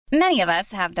Many of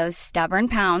us have those stubborn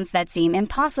pounds that seem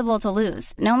impossible to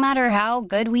lose, no matter how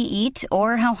good we eat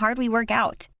or how hard we work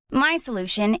out. My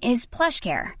solution is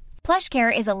PlushCare.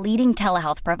 PlushCare is a leading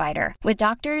telehealth provider with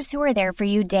doctors who are there for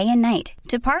you day and night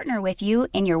to partner with you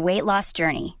in your weight loss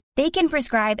journey. They can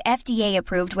prescribe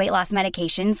FDA-approved weight loss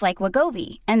medications like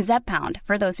Wegovy and Zepbound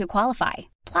for those who qualify.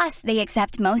 Plus, they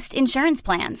accept most insurance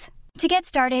plans. To get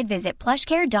started, visit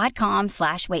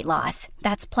plushcare.com/weightloss.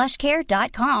 That's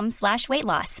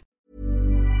plushcare.com/weightloss.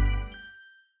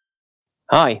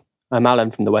 Hi, I'm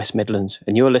Alan from the West Midlands,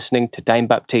 and you're listening to Dane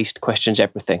Baptiste Questions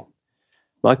Everything.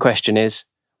 My question is,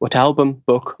 what album,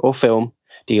 book, or film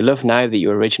do you love now that you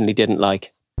originally didn't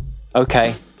like?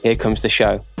 Okay, here comes the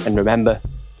show, and remember,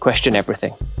 question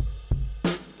everything.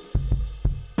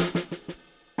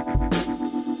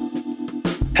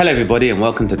 Hello everybody and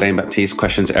welcome to Dane Baptiste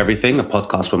Questions Everything, a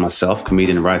podcast with myself,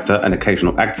 comedian, writer and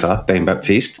occasional actor, Dane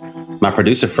Baptiste, my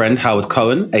producer friend Howard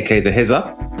Cohen, aka The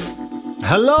Hizzer.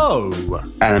 Hello!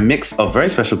 And a mix of very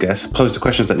special guests pose the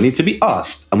questions that need to be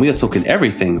asked. And we are talking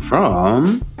everything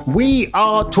from... We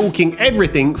are talking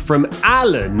everything from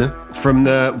Alan from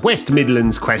the West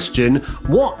Midlands question.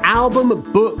 What album,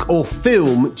 book or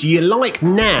film do you like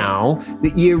now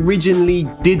that you originally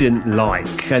didn't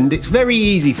like? And it's very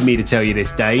easy for me to tell you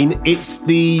this, Dane. It's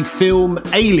the film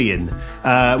Alien. When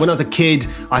I was a kid,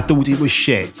 I thought it was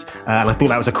shit. And I thought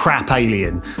that was a crap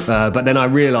alien. But then I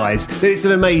realised that it's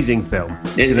an amazing film.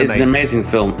 It's an amazing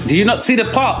film. Do you not see the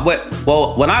part where,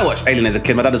 well, when I watched Alien as a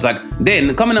kid, my dad was like,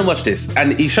 Dane, come in and watch this.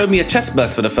 And he showed me a chest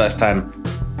burst for the first time.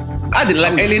 I didn't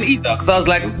like Alien either, because I was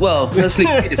like, well, let's sleep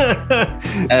with this. I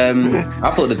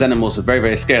thought the Xenomorphs were very,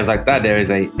 very scary. I was like, Dad, there is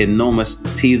an enormous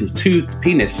toothed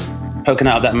penis poking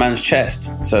out of that man's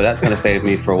chest. So that's going to stay with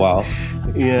me for a while.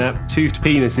 Yeah, toothed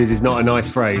penises is not a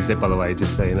nice phrase, by the way,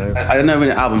 just so you know. I don't know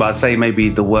an album, but I'd say maybe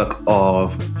the work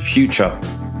of Future.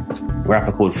 A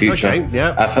rapper called Future. Okay,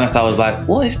 yeah. At first I was like,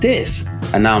 what is this?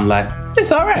 And now I'm like,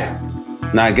 it's all right.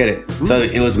 Now I get it. Ooh. So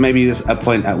it was maybe a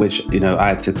point at which, I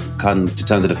had to come to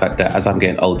terms with the fact that as I'm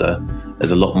getting older, there's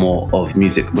a lot more of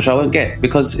music which I won't get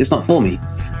because it's not for me.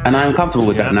 And I'm comfortable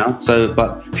with that now. So,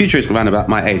 but Future is around about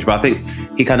my age, but I think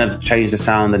he kind of changed the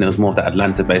sound and it was more of that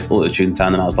Atlanta-based auto-tune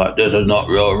sound, and I was like, this is not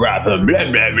real rap and blah,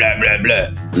 blah, blah, blah, blah.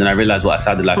 And then I realized what I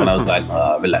sounded like and I was like,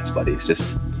 relax, buddy.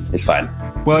 It's fine.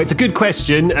 Well, it's a good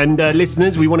question, and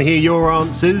listeners, we want to hear your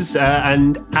answers.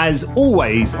 And as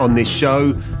always on this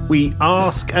show, we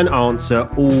ask and answer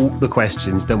all the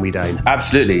questions, don't we, Dane?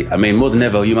 Absolutely. I mean, more than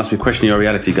ever, you must be questioning your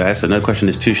reality, guys. So no question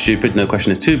is too stupid, no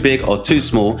question is too big or too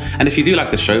small. And if you do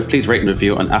like the show, please rate and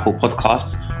review on Apple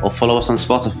Podcasts or follow us on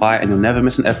Spotify and you'll never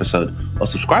miss an episode. Or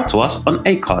subscribe to us on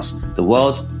Acast, the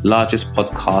world's largest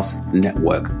podcast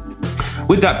network.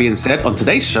 With that being said, on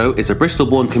today's show is a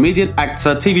Bristol-born comedian,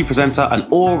 actor, TV presenter, and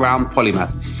all-round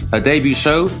polymath. Her debut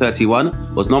show, 31,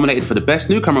 was nominated for the Best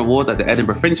Newcomer Award at the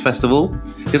Edinburgh Fringe Festival.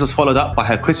 This was followed up by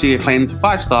her critically acclaimed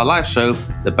 5-star live show,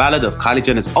 The Ballad of Kylie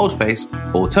Jenner's Old Face,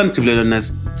 or alternatively known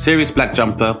as Serious Black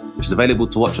Jumper, which is available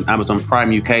to watch on Amazon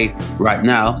Prime UK right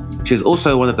now. She is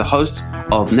also one of the hosts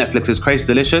of Netflix's Crazy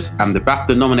Delicious and the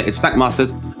BAFTA-nominated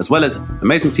Snackmasters, as well as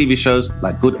amazing TV shows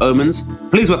like Good Omens.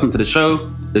 Please welcome to the show,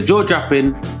 the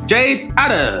jaw-dropping Jade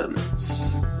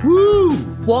Adams. Woo!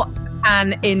 What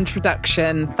an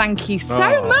introduction. Thank you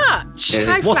so much. Yeah.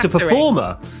 How What a flattering.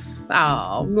 performer.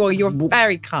 Oh, well, you're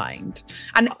very kind.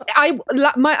 And I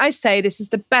say this is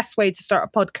the best way to start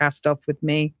a podcast off with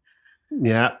me.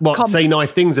 Yeah. What, say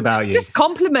nice things about you? Just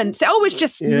compliments. It always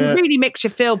just really makes you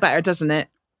feel better, doesn't it?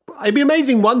 It'd be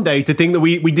amazing one day to think that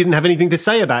we didn't have anything to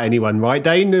say about anyone, right,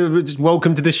 Dane? Just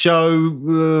welcome to the show.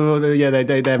 They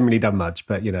haven't really done much,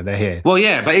 but, they're here. Well,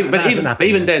 yeah, but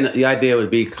even then, the idea would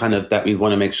be kind of that we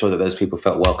want to make sure that those people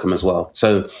felt welcome as well.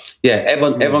 So, yeah,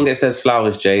 everyone gets their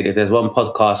flowers, Jade. If there's one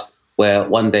podcast where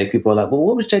one day people are like, well,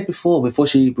 what was Jade before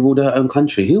she ruled her own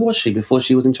country? Who was she before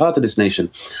she was in charge of this nation?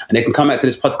 And they can come back to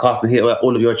this podcast and hear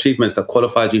all of your achievements that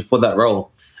qualified you for that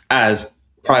role as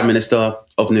Prime Minister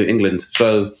of New England.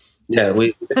 So, yeah,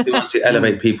 we want to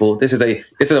elevate people. This is a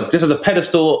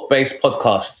pedestal-based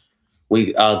podcast.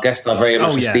 Our guests are very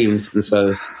much esteemed, and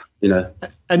so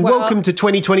And welcome to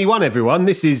 2021, everyone.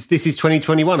 This is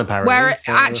 2021, apparently. Where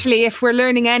actually, if we're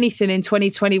learning anything in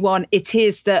 2021, it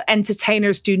is that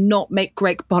entertainers do not make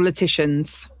great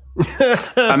politicians.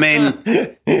 I mean,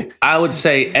 I would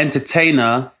say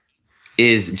entertainer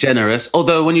is generous.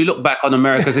 Although when you look back on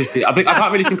America's history, I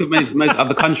can't really think of most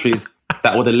other countries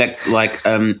that would elect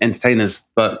entertainers.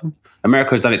 But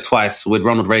America has done it twice with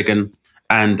Ronald Reagan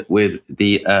and with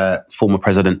the former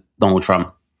president Donald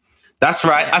Trump. That's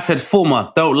right. I said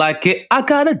former. Don't like it. I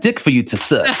got a dick for you to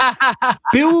suck.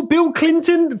 Bill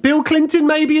Clinton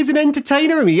maybe as an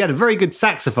entertainer. I mean, he had a very good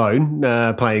saxophone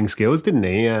playing skills, didn't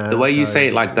he? The way you say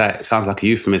it like that, it sounds like a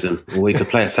euphemism. Or we could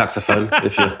play a saxophone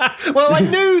if you. Well, I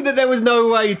knew that there was no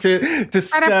way to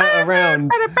skirt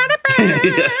around.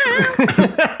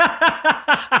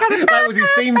 That was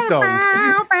his theme song.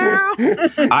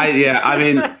 I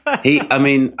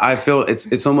feel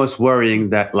it's almost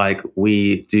worrying that like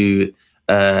we do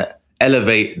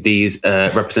elevate these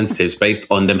representatives based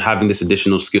on them having this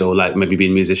additional skill, like maybe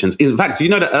being musicians. In fact, do you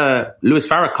know that Louis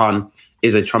Farrakhan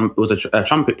was a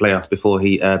trumpet player before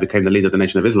he became the leader of the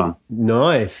Nation of Islam?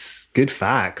 Nice, good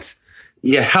fact.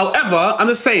 Yeah. However, I'm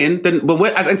just saying, then when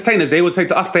we're as entertainers, they would say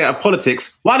to us, "Stay out of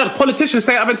politics." Why don't politicians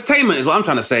stay out of entertainment? Is what I'm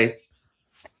trying to say.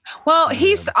 Well,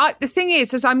 the thing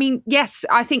is, yes,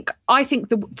 I think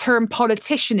the term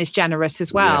politician is generous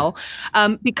as well,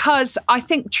 because I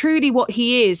think truly what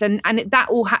he is, and that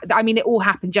all, it all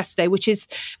happened yesterday, which is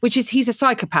he's a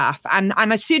psychopath, and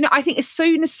as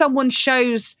soon as someone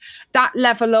shows that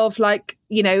level of like,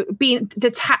 you know, being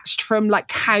detached from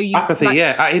like how you apathy,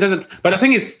 he doesn't. But the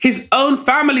thing is, his own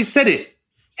family said it,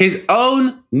 his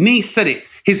own niece said it,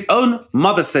 his own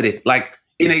mother said it, like.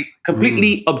 In a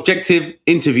completely objective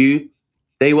interview,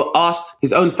 they were asked,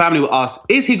 his own family were asked,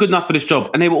 is he good enough for this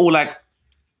job? And they were all like,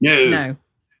 no.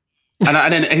 And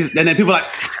then people were like,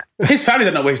 his family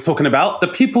don't know what he's talking about. The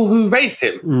people who raised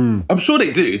him. I'm sure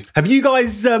they do. Have you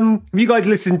guys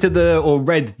listened to or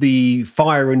read the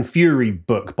Fire and Fury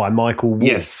book by Michael Wolff?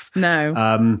 Yes.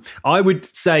 No. I would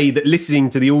say that listening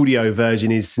to the audio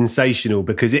version is sensational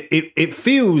because it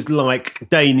feels like,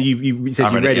 Dane, you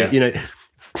said you read it, you know.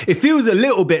 It feels a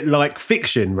little bit like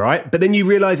fiction, right? But then you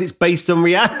realise it's based on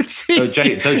reality. So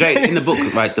Jay, in the book,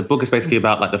 right, the book is basically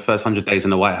about like the first 100 days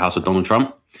in the White House of Donald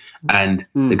Trump. And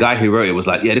the guy who wrote it was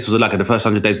like, this was like the first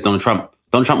 100 days of Donald Trump.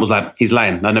 Donald Trump was like, he's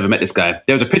lying. I never met this guy.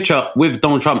 There was a picture with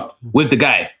Donald Trump with the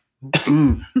guy.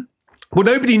 Well,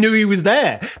 nobody knew he was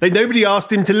there. Nobody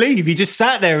asked him to leave. He just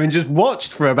sat there and just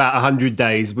watched for about 100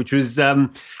 days, which was,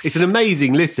 it's an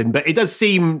amazing listen, but it does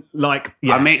seem like,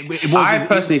 I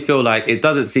personally feel like it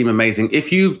doesn't seem amazing.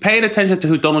 If you've paid attention to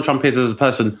who Donald Trump is as a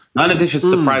person, none of this should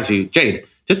surprise you. Jade,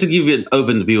 just to give you an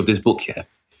overview of this book here.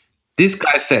 This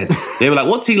guy said, they were like,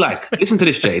 what's he like? Listen to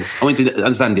this, Jade. I want you to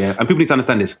understand, and people need to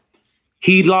understand this.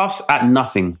 He laughs at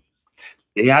nothing.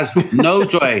 He has no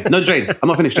joy. No joy. I'm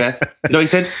not finished there. You know what he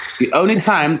said? The only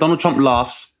time Donald Trump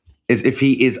laughs is if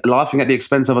he is laughing at the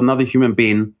expense of another human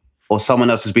being or someone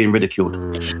else is being ridiculed.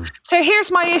 So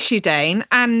here's my issue, Dane,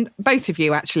 and both of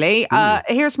you, actually.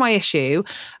 Here's my issue.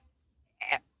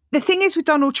 The thing is with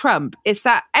Donald Trump is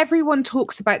that everyone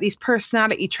talks about these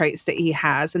personality traits that he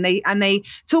has and they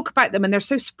talk about them and they're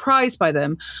so surprised by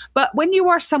them. But when you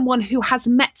are someone who has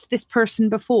met this person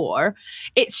before,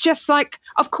 it's just like,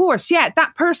 of course,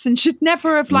 that person should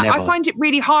never have I find it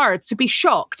really hard to be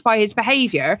shocked by his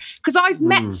behavior because I've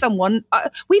met someone,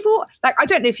 we've all, like, I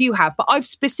don't know if you have, but I've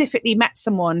specifically met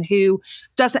someone who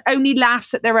only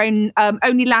laughs at their own,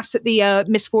 only laughs at the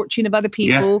misfortune of other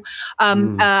people,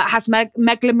 has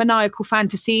megalomaniacal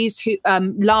fantasies, who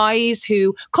lies,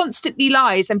 who constantly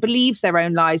lies and believes their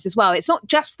own lies as well. It's not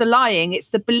just the lying, it's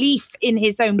the belief in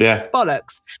his own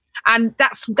bollocks. And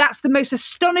that's the most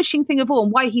astonishing thing of all,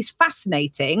 and why he's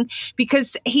fascinating,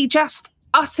 because he just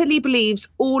utterly believes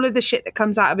all of the shit that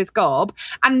comes out of his gob,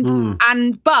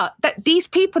 but that these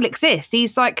people exist.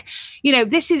 He's like, you know,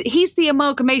 he's the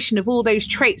amalgamation of all those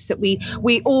traits that we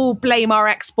all blame our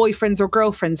ex-boyfriends or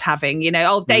girlfriends having, you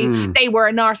know, they were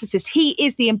a narcissist. He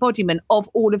is the embodiment of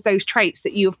all of those traits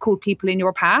that you have called people in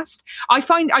your past. I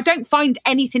don't find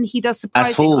anything he does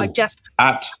surprising.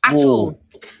 At all.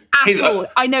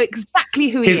 I know exactly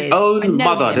who he is. His own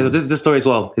mother. There's this story as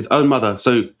well. His own mother.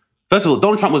 So first of all,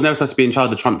 Donald Trump was never supposed to be in charge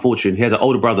of the Trump fortune. He had an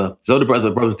older brother. His older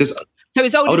brother was this. So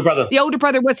his older brother. The older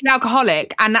brother was an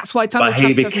alcoholic, and that's why Donald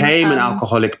Trump. But he became an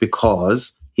alcoholic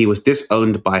because he was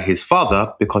disowned by his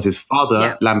father, because his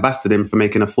father lambasted him for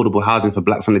making affordable housing for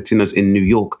blacks and Latinos in New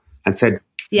York, and said,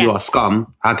 "You are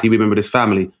scum. How can you be a member of this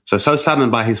family?" So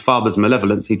saddened by his father's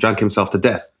malevolence, he drank himself to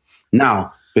death.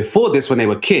 Now, before this, when they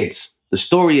were kids, the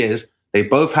story is they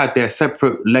both had their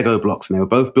separate Lego blocks, and they were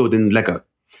both building Lego.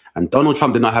 And Donald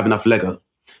Trump did not have enough Lego.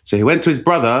 So he went to his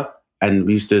brother and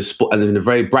used to, and in a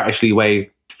very bratishly way,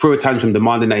 threw a tantrum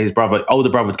demanding that his older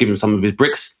brother would give him some of his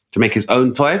bricks to make his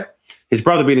own toy. His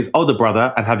brother, being his older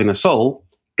brother and having a soul,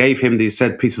 gave him these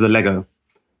said pieces of Lego.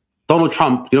 Donald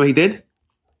Trump, you know what he did?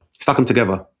 Stuck them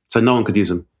together so no one could use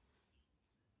them.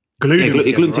 He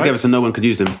glued them together so no one could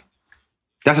use them.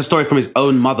 That's a story from his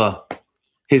own mother.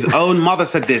 His own mother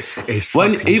said this. It's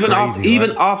when fucking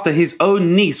crazy, after his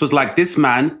own niece was like, "This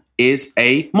man is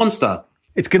a monster."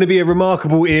 It's going to be a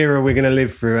remarkable era we're going to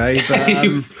live through, eh? But,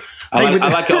 I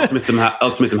like your optimism,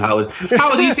 Howard.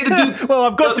 Howard, do you see the dude? Well,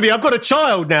 I've got a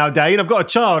child now, Dane. I've got a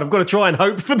child. I've got to try and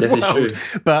hope for the world.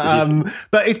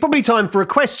 But it's probably time for a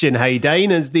question, hey,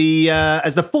 Dane, as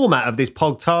the format of this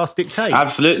podcast dictates.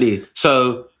 Absolutely.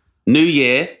 So, new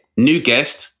year, new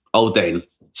guest, old Dane.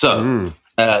 So,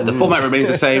 the format remains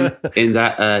the same in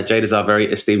that Jade is our very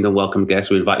esteemed and welcome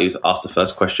guest. We invite you to ask the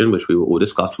first question, which we will all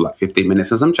discuss for like 15 minutes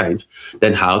and some change.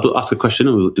 Then Howard will ask a question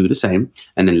and we will do the same.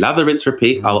 And then lather, rinse,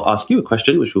 repeat. I'll ask you a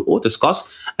question, which we'll all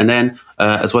discuss. And then,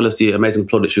 as well as the amazing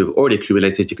plaudits you've already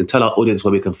accumulated, you can tell our audience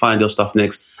where we can find your stuff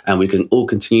next. And we can all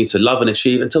continue to love and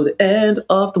achieve until the end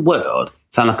of the world.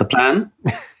 Sound like a plan?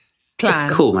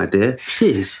 Plan. Cool, my dear.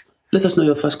 Please, let us know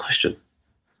your first question.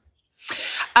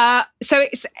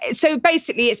 So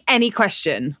basically it's any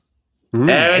question.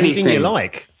 Anything you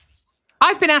like.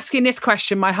 I've been asking this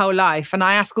question my whole life, and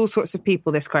I ask all sorts of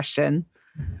people this question.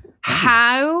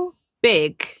 How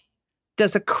big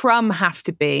does a crumb have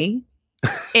to be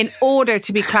in order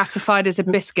to be classified as a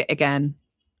biscuit again?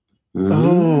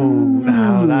 Oh,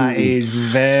 that is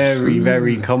very,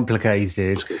 very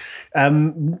complicated.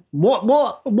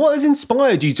 What has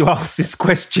inspired you to ask this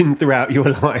question throughout your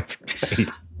life,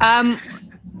 Jade?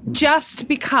 Just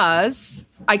because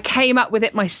I came up with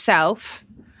it myself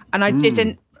and I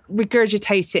didn't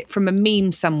regurgitate it from a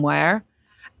meme somewhere.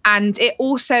 And it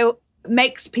also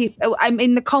makes people,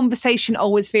 the conversation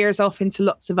always veers off into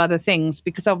lots of other things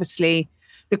because obviously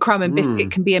the crumb and biscuit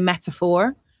can be a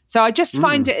metaphor. So I just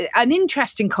find it an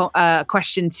interesting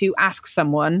question to ask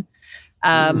someone.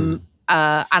 And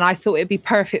I thought it'd be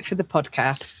perfect for the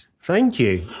podcast. Thank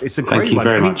you. It's a great one. Thank you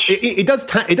very much. It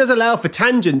does allow for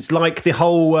tangents, like the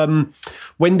whole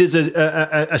when does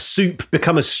a soup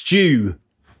become a stew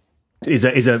is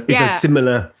a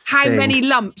similar. How thing. many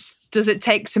lumps does it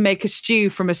take to make a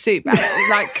stew from a soup?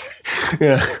 Like,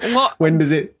 yeah. What? When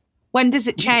does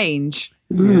it change?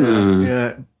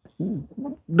 Yeah.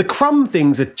 The crumb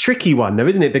thing's a tricky one, though,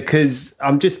 isn't it? Because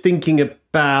I'm just thinking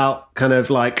about kind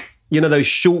of like, those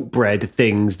shortbread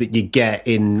things that you get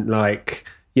in like.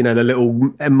 The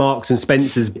little Marks and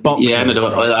Spencer's boxes. Yeah,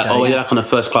 like on a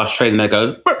first class train, and they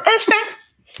go, snack.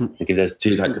 They give those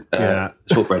two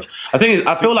shortbreads.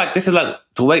 I feel like this is like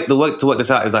to work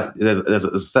this out is like there's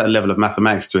a certain level of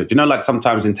mathematics to it. Like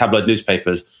sometimes in tabloid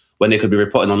newspapers when they could be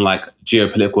reporting on like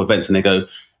geopolitical events, and they go,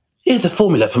 "Here's a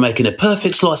formula for making a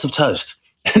perfect slice of toast,"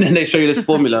 and then they show you this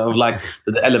formula of like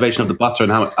the elevation of the butter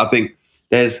and how I think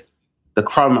there's the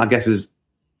crumb. I guess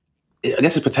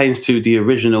it pertains to the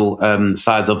original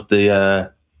size of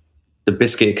the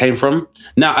biscuit it came from.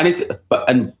 Now,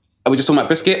 and are we just talking about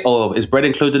biscuit, or is bread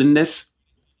included in this?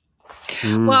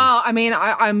 Well, I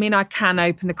can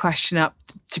open the question up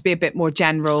to be a bit more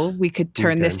general. We could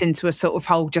turn this into a sort of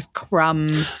whole just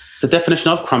crumb. The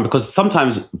definition of crumb, because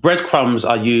sometimes breadcrumbs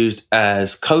are used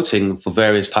as coating for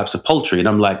various types of poultry, and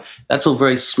I'm like, that's all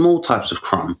very small types of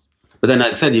crumb. But then,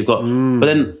 like I said, you've got, but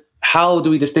then. How do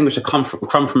we distinguish a crumb from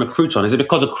a crouton? Is it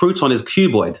because a crouton is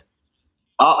cuboid?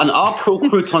 And are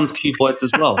croutons cuboids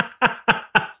as well?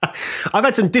 I've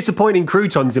had some disappointing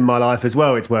croutons in my life as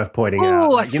well, it's worth pointing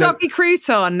out. Oh, a soggy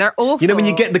crouton. They're awful. When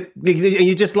you get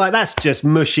you're just like, that's just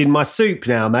mush in my soup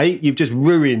now, mate. You've just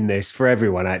ruined this for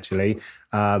everyone, actually.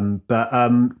 But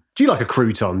do you like a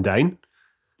crouton, Dane?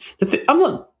 I'm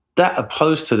not that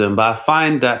opposed to them, but I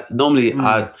find that normally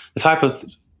the type of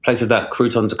places that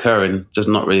croutons occur in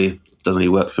doesn't really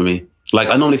work for me. Like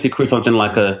I normally see croutons in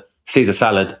like a Caesar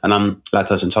salad, and I'm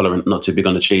lactose intolerant, not too big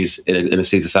on the cheese in a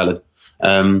Caesar salad.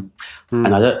 And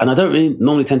I don't really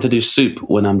normally tend to do soup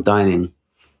when I'm dining.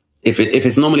 If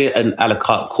it's normally an a la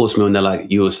carte course meal and they're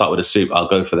like, you will start with a soup, I'll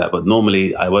go for that. But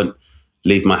normally I won't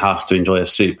leave my house to enjoy a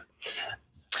soup.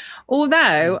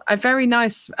 Although a very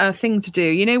nice thing to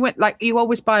do, when like you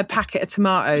always buy a packet of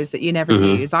tomatoes that you never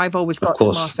use. I've always got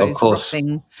tomatoes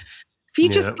rotting. If you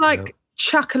just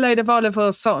chuck a load of olive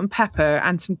oil, salt and pepper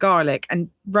and some garlic and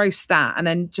roast that and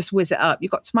then just whiz it up,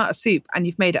 you've got tomato soup and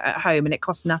you've made it at home and it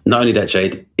costs nothing. Not only that,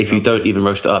 Jade, if you don't even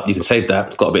roast it up, you can save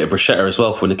that. Got a bit of bruschetta as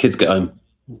well for when the kids get home.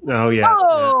 Oh, yeah.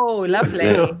 Oh, lovely.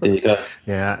 There you go.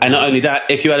 Yeah. And not only that,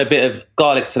 if you add a bit of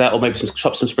garlic to that or maybe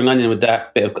chop some spring onion with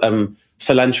that, bit of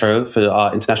cilantro for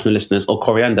our international listeners or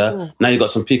coriander, now you've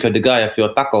got some pico de gallo for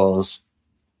your tacos.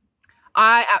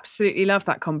 I absolutely love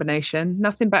that combination.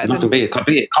 Nothing better than... Can't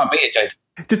beat it, Jade.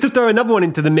 Just to throw another one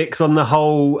into the mix on the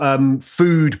whole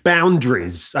food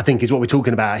boundaries, I think is what we're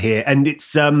talking about here. And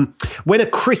it's when a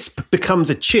crisp becomes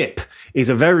a chip, is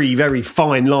a very, very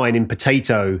fine line in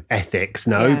potato ethics,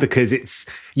 no? Because it's,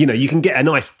 you can get a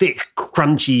nice thick,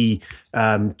 crunchy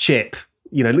chip.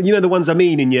 You know the ones I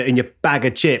mean in your bag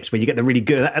of chips where you get the really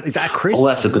good. Is that a crisp? Oh,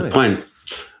 that's a good point.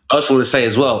 I also want to say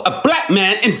as well, a black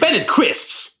man invented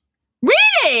crisps.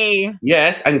 Really?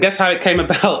 Yes, and guess how it came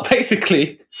about?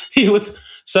 Basically, he was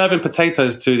serving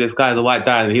potatoes to this guy, the white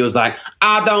dad, and he was like,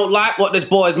 I don't like what this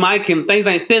boy's making. Things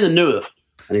ain't thin enough.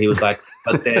 And he was like,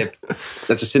 but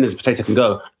that's as thin as a potato can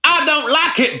go. I don't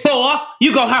like it, boy.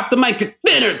 You're going to have to make it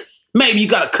thinner. Maybe you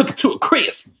got to cook it to a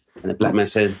crisp. And the black man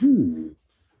said,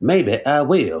 maybe I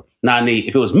will. Now,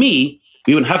 if it was me,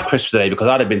 we wouldn't have crisps today because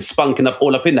I'd have been spunking up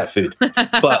all up in that food.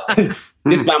 But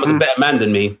this man was a better man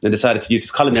than me and decided to use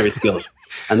his culinary skills.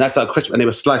 And that's how crisp. And they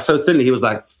were sliced so thinly, he was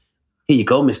like, here you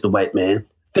go, Mr. White Man.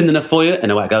 Thin enough for you?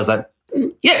 And the white guy was like,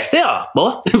 yes, they are,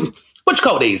 boy. What you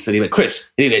call these? And he went,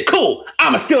 crisps. And he went, cool,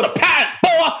 I'ma steal the patent,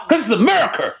 boy, because it's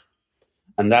America.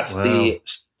 And that's the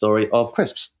story of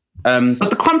crisps. But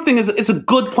the crumb thing it's a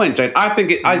good point, Jade. I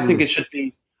think it should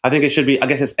be, I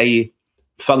guess it's a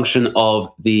function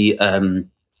of the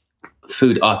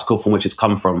food article from which it's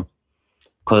come from.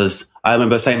 Because I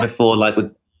remember saying before, like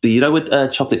with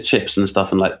chocolate chips and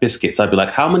stuff and like biscuits, I'd be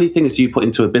like, how many things do you put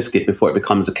into a biscuit before it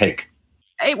becomes a cake?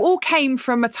 It all came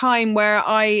from a time where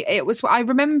I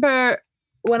remember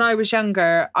when I was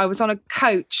younger, I was on a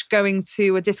coach going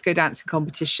to a disco dancing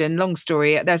competition. Long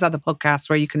story. There's other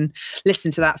podcasts where you can listen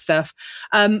to that stuff.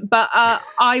 But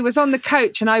I was on the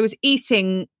coach and I was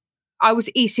eating a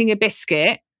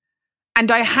biscuit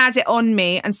and I had it on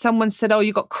me and someone said, oh,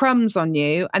 you got crumbs on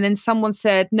you. And then someone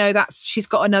said, no, she's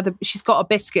got a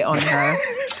biscuit on her.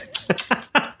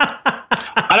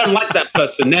 I don't like that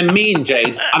person. They're mean,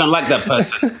 Jade. I don't like that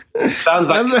person.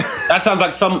 That sounds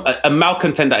like a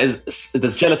malcontent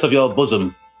that's jealous of your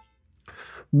bosom.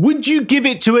 Would you give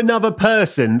it to another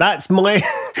person? That's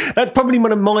probably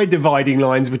one of my dividing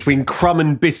lines between crumb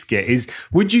and biscuit is,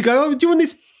 would you go, oh, do you want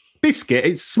this biscuit?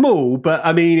 It's small, but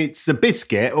I mean, it's a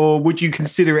biscuit, or would you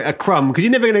consider it a crumb? Because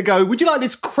you're never going to go, would you like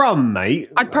this crumb, mate?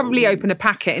 I'd probably open a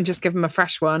packet and just give them a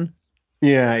fresh one.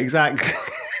 Yeah, exactly.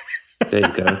 There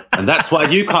you go. And that's why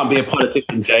you can't be a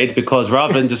politician, Jade, because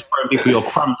rather than just throwing people your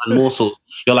crumbs and morsels,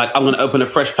 you're like, I'm going to open a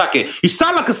fresh packet. You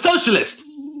sound like a socialist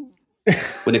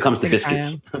when it comes to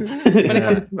biscuits.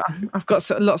 I've got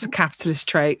lots of capitalist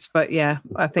traits, but yeah,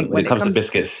 I think when it comes to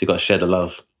biscuits, you got to share the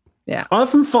love. Yeah, I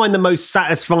often find the most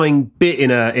satisfying bit in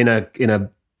a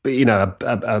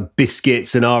biscuit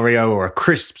scenario or a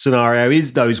crisp scenario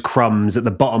is those crumbs at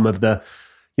the bottom of the.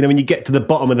 When you get to the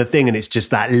bottom of the thing and it's just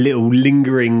that little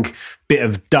lingering bit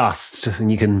of dust,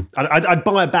 and you can. I'd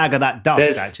buy a bag of that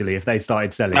dust actually if they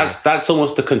started selling. That's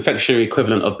almost the confectionery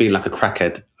equivalent of being like a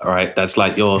crackhead. All right, that's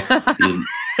like you're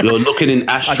looking in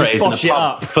ashtrays in a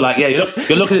pub for like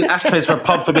you're looking in ashtrays for a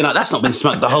pub for being like, that's not been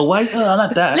smoked the whole way. Oh, I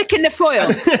like that. Licking the foil.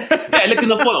 Licking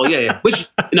the foil. Yeah. Which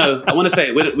I want to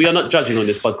say we are not judging on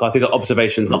this podcast. These are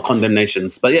observations, not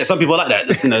condemnations. But yeah, some people like that.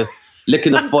 That's,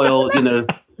 licking the foil.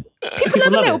 People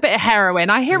love a little bit of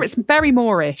heroin. I hear it's very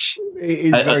Moorish.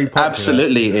 It is very popular.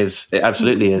 Absolutely is. It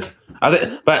absolutely is. I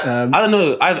don't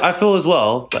know. I feel as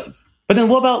well. But then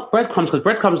what about breadcrumbs? Because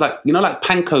breadcrumbs, like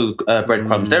panko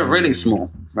breadcrumbs, they're really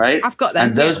small, right? I've got them.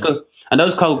 And those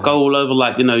go all over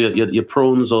like your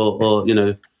prawns or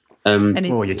your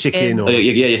chicken or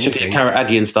your chicken, your carrot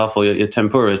aggie and stuff, or your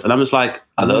tempuras. And I'm just like,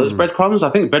 are those breadcrumbs? I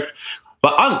think But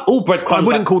all breadcrumbs. I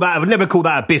would never call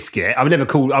that a biscuit. I would never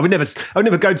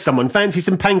go to someone, fancy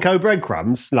some panko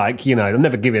breadcrumbs. Like, I'm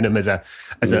never giving them as a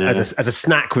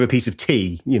snack with a piece of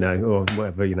tea, or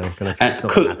whatever, kind of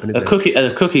thing.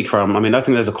 A cookie crumb. I mean, I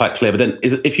think those are quite clear. But then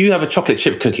if you have a chocolate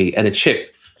chip cookie and a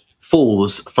chip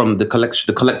falls from the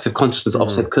collective consciousness of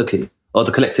said cookie or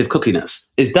the collective cookiness,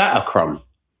 is that a crumb?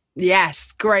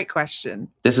 Yes, great question.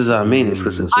 This is I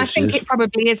think it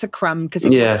probably is a crumb because it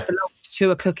once belonged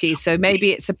to a cookie. So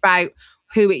maybe it's about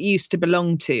who it used to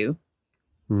belong to.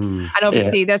 And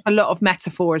obviously there's a lot of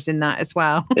metaphors in that as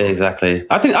well. Exactly.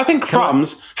 I think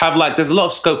crumbs have there's a lot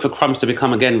of scope for crumbs to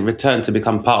become return to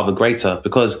become part of a greater,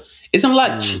 because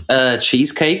isn't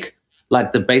cheesecake,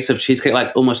 like the base of cheesecake,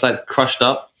 like almost like crushed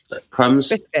up crumbs?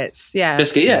 Biscuits, yeah.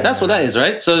 Biscuit, yeah, that's what that is,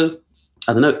 right? So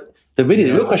I don't know. The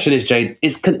real question is, Jade,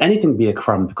 can anything be a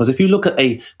crumb? Because if you look at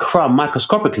a crumb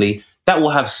microscopically, that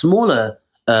will have smaller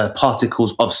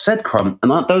particles of said crumb,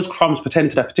 and aren't those crumbs pertaining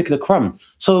to that particular crumb?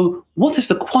 So what is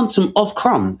the quantum of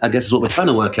crumb, I guess is what we're trying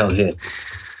to work out here.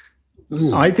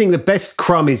 I think the best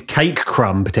crumb is cake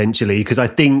crumb, potentially, because I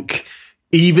think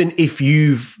even if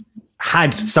you've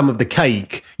had some of the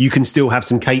cake, you can still have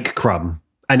some cake crumb.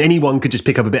 and anyone could just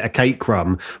pick up a bit of cake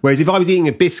crumb. Whereas if I was eating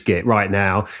a biscuit right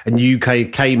now and you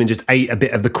came and just ate a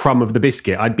bit of the crumb of the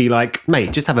biscuit, I'd be like,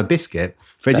 mate, just have a biscuit.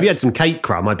 Whereas if you had some cake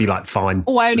crumb, I'd be like, fine.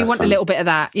 Oh, I only want a little bit of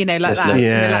that, like That's that.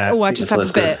 Yeah. Like, I just have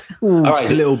a bit. Ooh, All just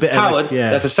right, a little bit. Howard,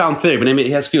 that's a sound theory, but let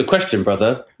me ask you a question,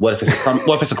 brother. What if it's a crumb?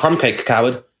 What if it's a crumb cake,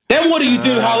 coward? Then what do you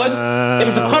do, Howard? If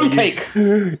it's a crumb cake,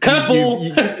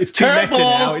 curveball. It's too meta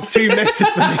now. It's too meta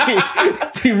for me.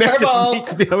 It's too meta for me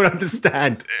to be able to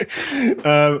understand.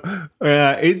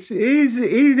 It's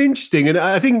interesting, and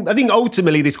I think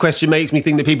ultimately this question makes me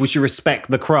think that people should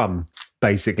respect the crumb.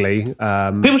 Basically,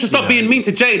 people should stop being mean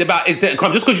to Jade about is there a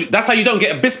crumb. Just because that's how you don't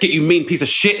get a biscuit, you mean piece of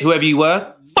shit, whoever you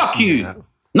were. Fuck you. Yeah.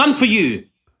 None for you.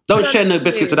 Don't share no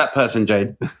biscuits with that person,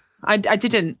 Jade. I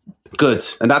didn't. Good,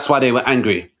 and that's why they were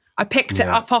angry. I picked it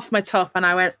up off my top and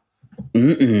I went,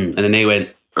 and then they went,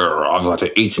 I've got an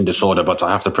eating disorder, but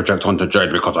I have to project onto Jade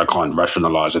because I can't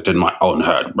rationalise it in my own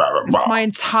head. It's my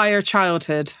entire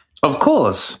childhood. Of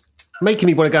course. Making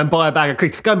me want to go and buy a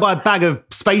bag of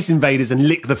Space Invaders and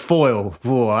lick the foil.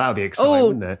 Oh, that would be exciting,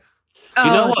 wouldn't it? Do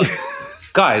you know what?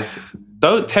 Guys,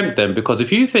 don't tempt them, because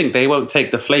if you think they won't take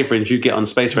the flavourings you get on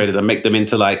Space Invaders and make them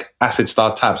into like acid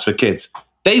star tabs for kids,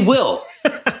 they will.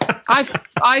 I've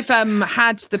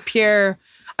had the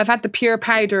pure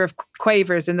powder of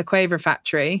Quavers in the Quaver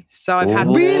factory. So I've had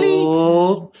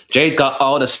really. Jade got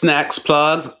all the snacks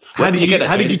plugs. How did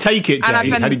you take it, Jade?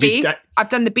 And I've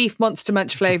done the beef Monster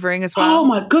Munch flavouring as well. Oh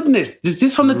my goodness! Is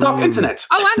this from the dark internet?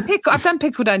 Oh, and I've done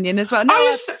pickled onion as well.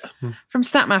 No, from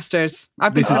Snapmasters.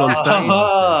 This is on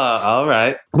Snapmasters. All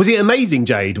right. Was it amazing,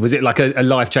 Jade? Was it like a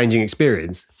life-changing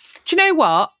experience? Do you know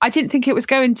what? I didn't think it was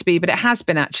going to be, but it has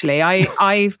been actually.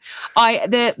 It's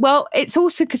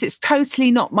also because it's totally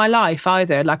not my life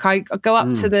either. Like I go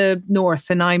up to the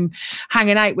north and I'm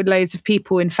hanging out with loads of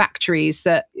people in factories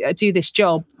that do this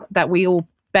job that we all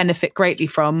benefit greatly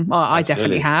from. Well, I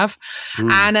definitely have.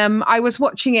 And I was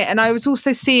watching it and I was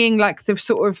also seeing like the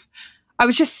sort of, I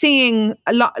was just seeing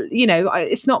a lot,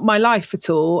 it's not my life at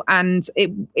all. And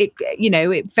it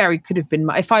very could have been,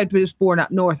 if I was born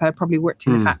up north, I probably worked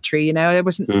in a factory, there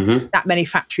wasn't that many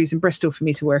factories in Bristol for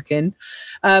me to work in.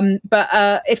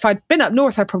 But if I'd been up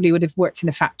north, I probably would have worked in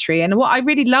a factory. And what I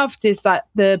really loved is that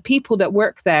the people that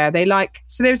work there,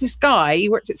 so there's this guy, he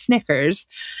worked at Snickers.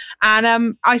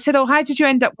 And I said, oh, how did you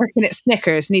end up working at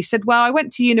Snickers? And he said, well, I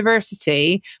went to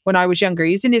university when I was younger.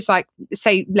 He was in his late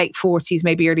 40s,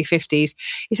 maybe early 50s.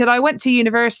 He said, I went to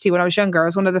university when I was younger. I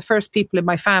was one of the first people in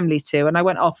my family to, and I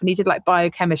went off and he did like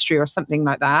biochemistry or something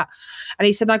like that. And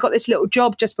he said, I got this little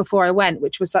job just before I went,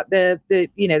 which was at the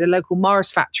local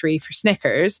Mars factory for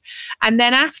Snickers. And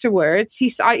then afterwards, he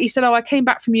said, oh, I came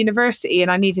back from university and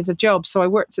I needed a job. So I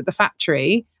worked at the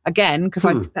factory again because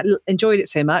I enjoyed it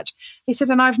so much. He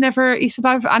said,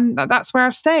 and that's where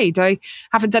I've stayed. I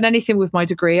haven't done anything with my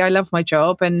degree. I love my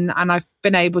job and I've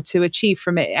been able to achieve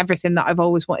from it everything that I've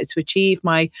always wanted to achieve.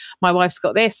 My wife's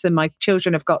got this and my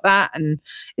children have got that, and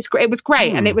it was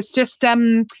great. And it was just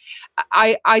I'm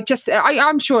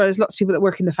sure there's lots of people that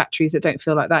work in the factories that don't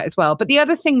feel like that as well. But the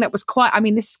other thing that was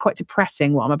this is quite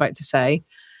depressing what I'm about to say.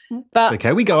 But it's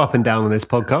okay, we go up and down on this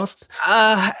podcast.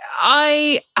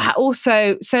 I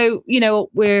also,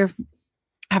 we're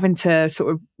having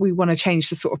to we want to change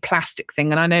the sort of plastic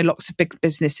thing. And I know lots of big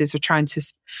businesses are trying to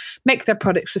make their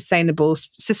products sustainable,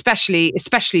 especially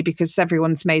because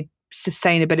everyone's made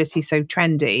sustainability so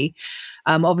trendy.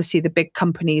 Obviously, the big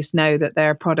companies know that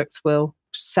their products will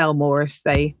sell more if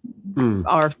they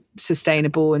are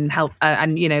sustainable and help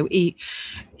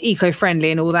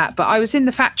eco-friendly and all that. But I was in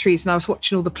the factories and I was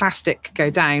watching all the plastic go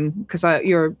down because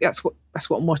that's what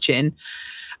I'm watching.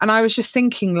 And I was just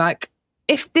thinking, like,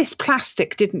 if this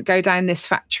plastic didn't go down this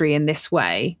factory in this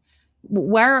way,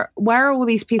 where are all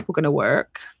these people going to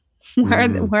work? Where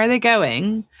are they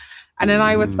going? And then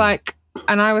I was like,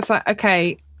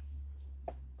 okay.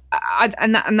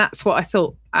 And that's what I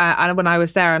thought. And when I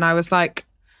was there, and I was like,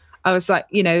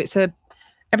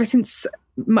 everything's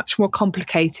much more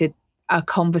complicated a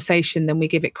conversation than we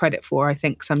give it credit for. I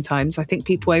think sometimes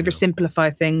people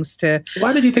oversimplify things to.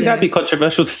 Why did you think that'd be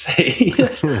controversial to say? I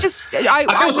think it's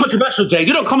controversial, Jade.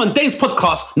 You don't come on Dave's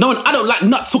podcast knowing I don't like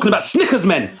nuts talking about Snickers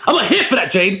men. I'm not here for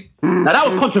that, Jade. Now that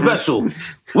was controversial.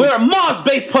 We're a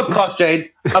Mars-based podcast,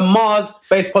 Jade. A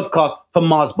Mars-based podcast for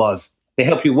Mars bars. They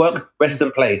help you work, rest,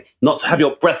 and play, not to have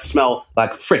your breath smell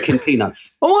like frickin'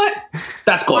 peanuts. All right?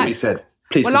 That's got to be said.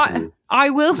 Please continue. I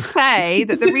will say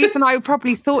that the reason I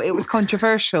probably thought it was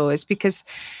controversial is because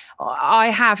I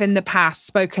have in the past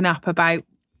spoken up about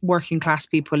working class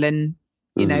people and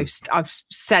you know, I've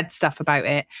said stuff about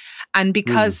it. And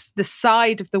because the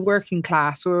side of the working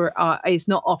class is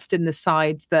not often the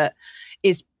side that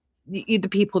is the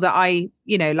people that I,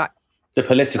 you know, like. The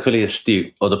politically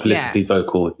astute or the politically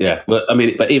vocal. Yeah. But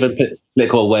even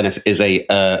political awareness is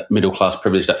a middle class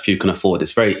privilege that few can afford.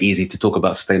 It's very easy to talk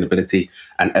about sustainability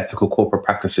and ethical corporate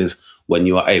practices when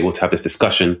you are able to have this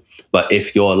discussion. But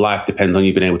if your life depends on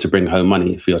you being able to bring home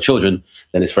money for your children,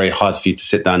 then it's very hard for you to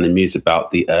sit down and muse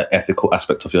about the ethical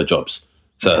aspect of your jobs.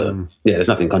 So, there's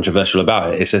nothing controversial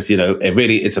about it. It's just, you know,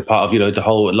 it's a part of, you know, the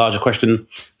whole larger question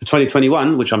for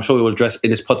 2021, which I'm sure we will address in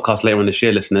this podcast later on this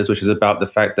year, listeners, which is about the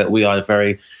fact that we are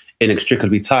very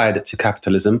inextricably tied to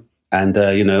capitalism. And,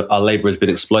 you know, our labor has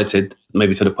been exploited,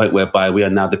 maybe to the point whereby we are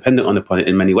now dependent upon it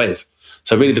in many ways.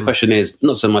 So really the question is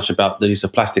not so much about the use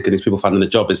of plastic and these people finding a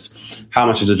job, is how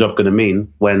much is a job going to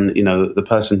mean when, you know, the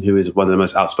person who is one of the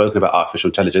most outspoken about artificial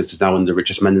intelligence is now one of the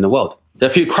richest men in the world. There are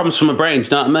a few crumbs from my brain, do you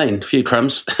know what I mean? A few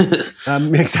crumbs.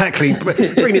 Exactly.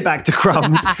 Bring it back to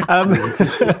crumbs.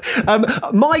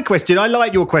 My question, I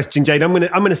like your question, Jade. I'm going to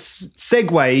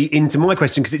segue into my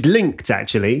question because it's linked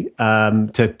actually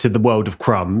to the world of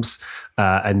crumbs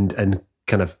and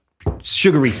kind of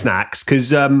sugary snacks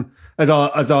because as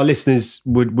our listeners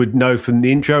would know from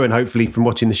the intro and hopefully from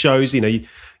watching the shows, you know,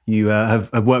 you have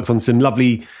worked on some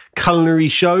lovely culinary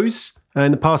shows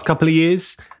in the past couple of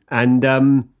years. And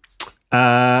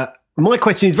my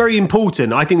question is very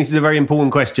important. I think this is a very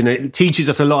important question. It teaches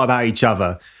us a lot about each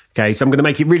other. Okay, so I'm going to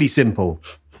make it really simple.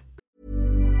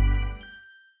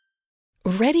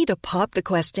 Ready to pop the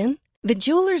question? The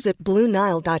jewelers at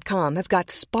BlueNile.com have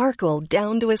got sparkle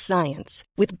down to a science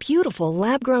with beautiful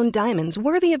lab-grown diamonds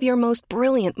worthy of your most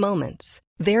brilliant moments.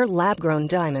 Their lab-grown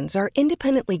diamonds are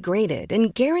independently graded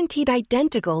and guaranteed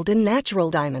identical to natural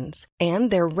diamonds,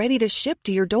 and they're ready to ship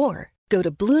to your door. Go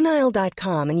to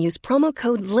BlueNile.com and use promo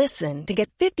code LISTEN to get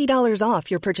 $50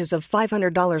 off your purchase of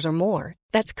 $500 or more.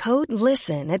 That's code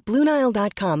LISTEN at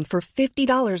BlueNile.com for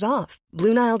 $50 off.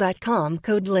 BlueNile.com,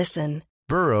 code LISTEN.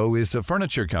 Burrow is a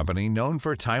furniture company known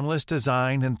for timeless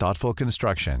design and thoughtful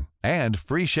construction, and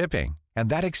free shipping, and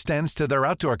that extends to their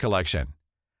outdoor collection.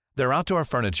 Their outdoor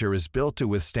furniture is built to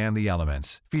withstand the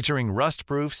elements, featuring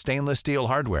rust-proof stainless steel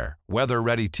hardware,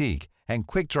 weather-ready teak, and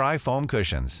quick-dry foam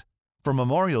cushions. For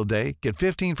Memorial Day, get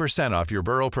 15% off your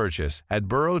Burrow purchase at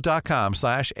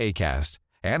burrow.com/ACAST,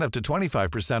 and up to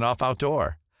 25% off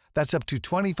outdoor. That's up to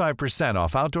 25%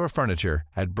 off outdoor furniture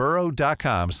at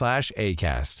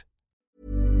burrow.com/ACAST.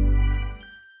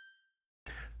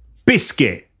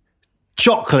 Biscuit,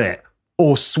 chocolate,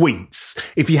 or sweets?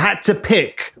 If you had to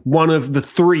pick one of the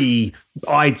three,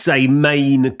 I'd say,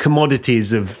 main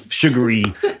commodities of sugary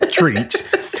treats,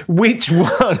 which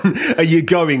one are you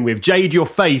going with? Jade, your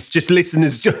face, just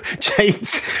listeners,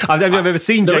 Jade's, I don't know if I've ever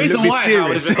seen Jade look a bit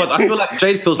serious. Because I feel like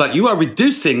Jade feels like you are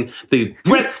reducing the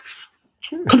breadth.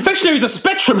 Confectionery is a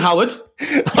spectrum, Howard.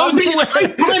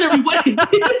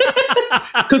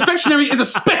 Confectionery is a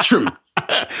spectrum.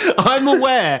 I'm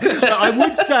aware, but I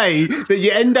would say that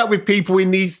you end up with people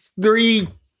in these three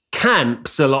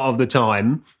camps a lot of the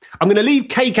time. I'm going to leave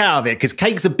cake out of it because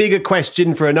cake's a bigger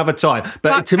question for another time.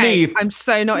 But Fuck to cake. me, I'm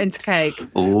so not into cake.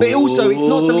 But also, it's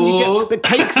not something you get. But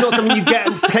cake's not something you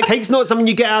get. Cake's not something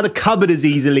you get out of the cupboard as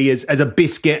easily as a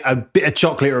biscuit, a bit of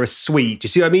chocolate, or a sweet. Do you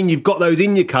see what I mean? You've got those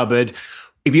in your cupboard.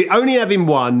 If you're only having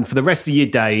one for the rest of your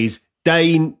days,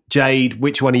 Dane, Jade,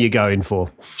 which one are you going for?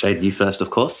 Jade, you first,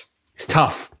 of course. It's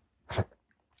tough.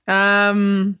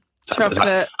 Chocolate.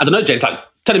 Like, I don't know, Jade. It's like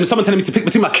someone telling me to pick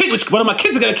between my kids. Which one of my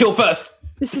kids are going to kill first?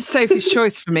 This is Sophie's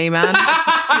choice for me, man. This is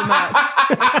too much.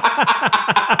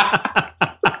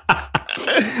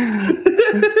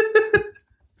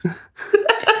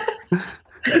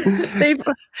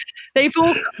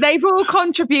 They've all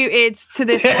contributed to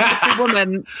this wonderful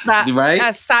woman that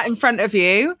has sat in front of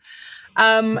you,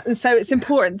 and so it's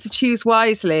important to choose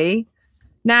wisely.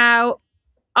 Now,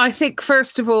 I think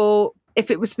first of all,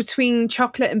 if it was between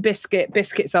chocolate and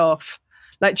biscuit's off.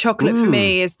 Like chocolate for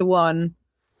me is the one,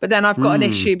 but then I've got an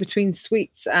issue between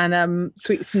sweets and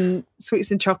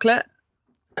chocolate.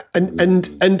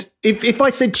 And if I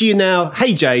said to you now,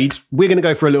 hey Jade, we're going to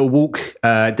go for a little walk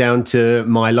down to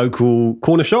my local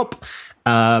corner shop,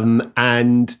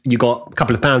 and you got a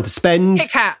couple of pounds to spend.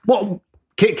 Kit Kat. What?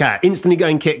 Kit Kat. Instantly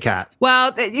going Kit Kat.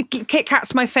 Well, Kit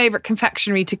Kat's my favourite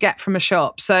confectionery to get from a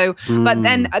shop. So, but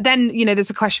then you know,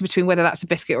 there's a question between whether that's a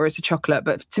biscuit or it's a chocolate.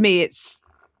 But to me, it's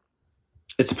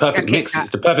a perfect mix.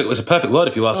 It's a perfect word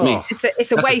if you ask me.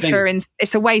 It's a wafer, and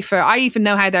it's a wafer. I even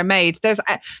know how they're made. Do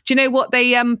you know what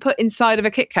they put inside of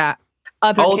a Kit Kat?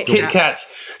 Old Kit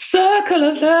Kats. Circle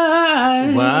of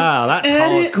life. Wow, that's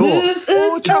hardcore.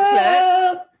 All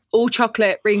chocolate. all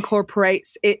chocolate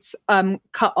reincorporates its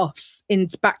cut-offs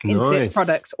back into its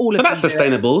products. All so of that's them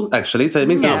sustainable, actually. So it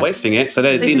means they're not wasting it. So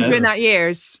they've been doing that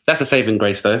years. That's a saving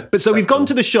grace, though. But so we've gone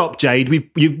to the shop, Jade.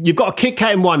 You've got a Kit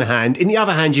Kat in one hand. In the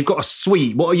other hand, you've got a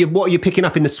sweet. What are you picking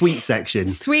up in the sweet section?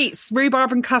 Sweets,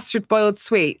 rhubarb and custard boiled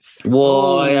sweets.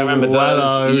 Whoa, I remember those.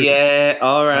 Hello. Yeah,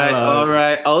 all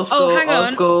right. Old school, old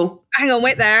school. Hang on,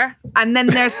 wait there. And then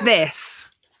there's this.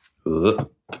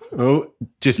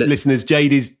 Just listeners,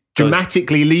 Jade is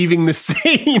dramatically leaving the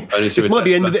scene. This might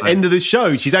be the end of the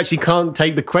show. She actually can't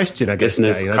take the question, I guess.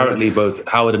 Listeners, currently both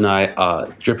Howard and I are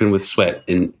dripping with sweat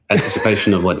in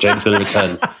anticipation of what Jade's going to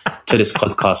return to this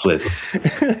podcast with.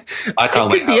 I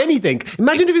can't wait. It could be anything.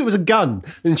 Imagine if it was a gun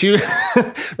and she's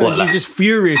just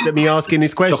furious at me asking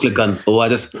this question. Chocolate gun. Oh,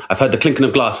 I've heard the clinking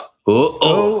of glass.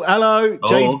 Oh, hello.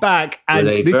 Jade's back. And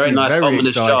with a this very is nice very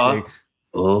ominous exciting. jar.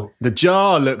 Oh. The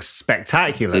jar looks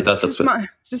spectacular. It does look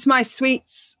This is my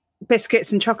sweets,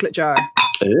 biscuits and chocolate jar.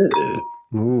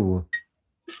 Ooh.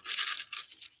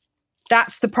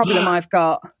 That's the problem I've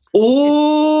got.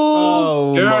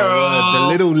 Oh, girl. my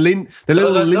word. The little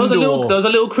Lindor. There was a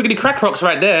little crickety crack rocks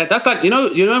right there. That's like, you know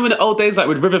in the old days, like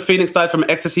with River Phoenix died from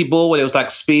an ecstasy ball where it was like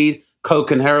speed,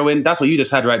 coke and heroin? That's what you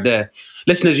just had right there.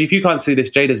 Listeners, if you can't see this,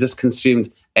 Jade has just consumed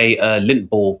a lint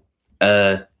ball.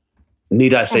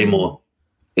 Need I say more?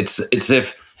 It's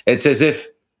as if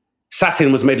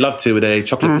satin was made love to with a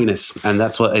chocolate penis, and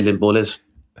that's what a lint ball is.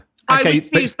 I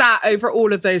would choose that over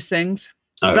all of those things.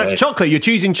 So that's chocolate. You're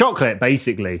choosing chocolate,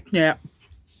 basically. Yeah.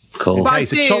 Cool. But Okay,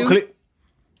 so chocolate.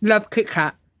 Love Kit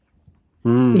Kat.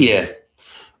 Yeah.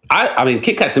 I mean,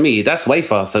 Kit Kat to me, that's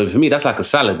wafer. So for me, that's like a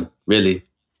salad, really.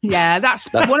 Yeah,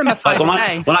 that's one of my favourite.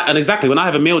 When I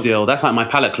have a meal deal, that's like my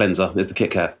palate cleanser is the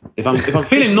Kit Kat. If I'm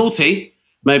feeling naughty,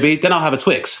 maybe then I'll have a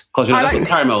Twix because that's with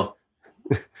caramel.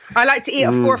 I like to eat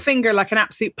a four-finger like an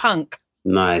absolute punk.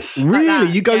 Nice. Really? Like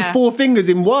that, You go 4 fingers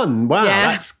in one? Wow,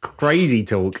 Yeah. that's crazy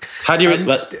talk. How do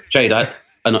you, Jade?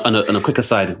 On a quick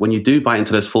aside, when you do bite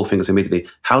into those 4 fingers immediately,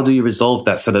 how do you resolve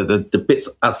that so that the bits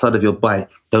outside of your bite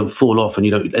don't fall off and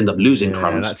you don't end up losing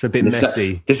crumbs? That's a bit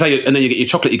messy. And then you get your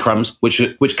chocolatey crumbs,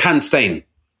 which can stain.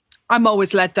 I'm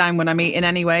always led down when I'm eating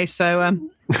anyway, so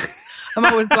I'm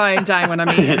always lying down when I'm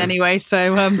eating anyway.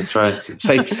 So that's right.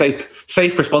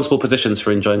 Safe, responsible positions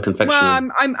for enjoying confectionery.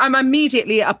 Well, I'm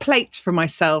immediately a plate for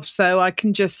myself, so I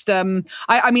can just. I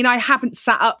mean, I haven't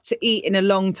sat up to eat in a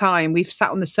long time. We've sat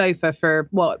on the sofa for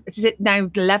what is it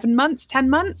now? 11 months, 10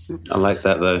 months. I like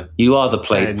that though. You are the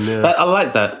plate. I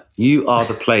like that. You are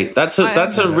the plate. That's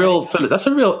a real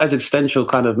existential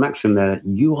kind of maxim there.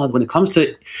 You are, when it comes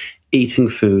to eating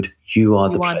food, you are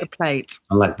the plate.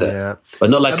 I like that. Yeah. But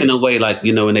not like in a way like,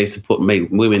 when they used to make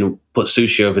women put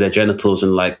sushi over their genitals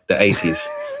in like the 80s.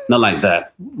 Not like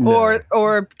that.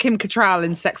 Or Kim Cattrall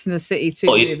in Sex and the City 2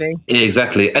 movie. Yeah,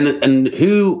 exactly. And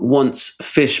who wants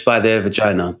fish by their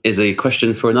vagina is a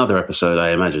question for another episode,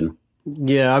 I imagine.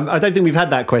 Yeah, I don't think we've had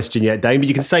that question yet, Dane, but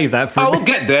you can save that for... we'll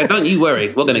get there. Don't you worry.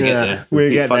 We're going to get there. We'll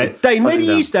get there. Dane, where do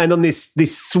you stand on this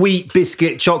sweet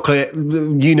biscuit chocolate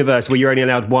universe where you're only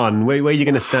allowed one? Where are you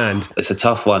going to stand? It's a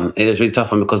tough one. It is a really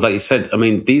tough one because, like you said, I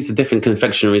mean, these are different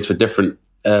confectioneries for different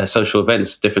social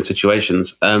events, different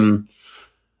situations.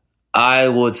 I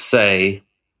would say...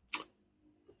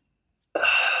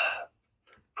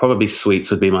 probably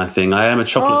sweets would be my thing. I am a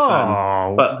chocolate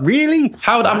fan. But really?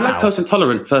 Howard, I'm lactose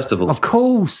intolerant, first of all. Of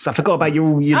course. I forgot about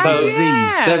your disease.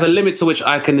 Yeah. There's a limit to which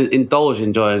I can indulge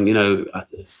enjoying,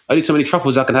 only so many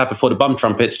truffles I can have before the bum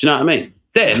trumpets. Do you know what I mean?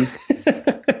 Then,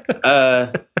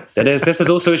 there's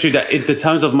also an issue that in the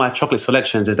terms of my chocolate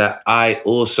selections is that I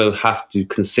also have to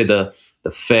consider the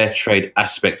fair trade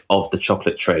aspect of the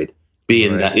chocolate trade.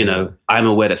 Being that, I'm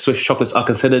aware that Swiss chocolates are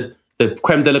considered the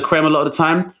creme de la creme a lot of the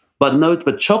time.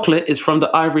 But chocolate is from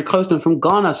the Ivory Coast and from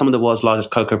Ghana, some of the world's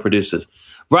largest cocoa producers.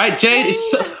 Right, Jade?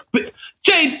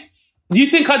 Jade, do you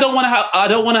think I don't want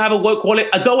to have a woke wallet?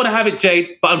 I don't want to have it,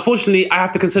 Jade, but unfortunately I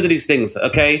have to consider these things,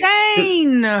 okay?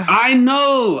 Dane! I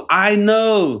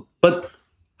know. But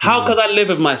how could I live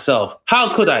with myself?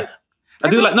 How could I? I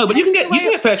do like, no, but you can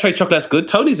get fair trade chocolate. That's good.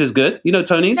 Tony's is good. You know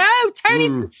Tony's? No, Tony's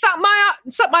can suck my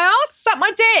ass, suck my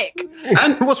dick.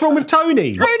 And what's wrong with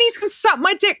Tony's? Tony's can suck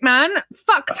my dick, man.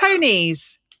 Fuck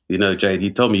Tony's. Jade, you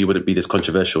told me you wouldn't be this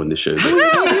controversial in this show.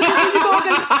 How?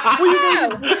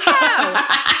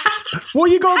 What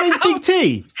you got against Big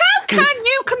T? How can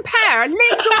you compare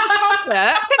Lindor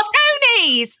chocolate to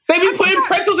Tony's? They be putting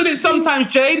pretzels in it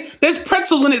sometimes, Jade. There's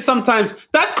pretzels in it sometimes.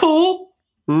 That's cool.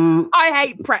 I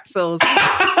hate pretzels.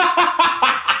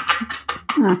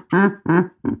 Tony's.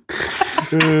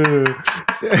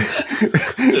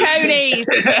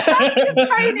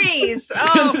 Tony's.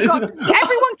 Oh God!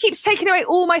 Everyone keeps taking away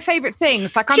all my favourite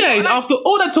things. Like, Jane, after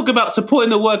all that talk about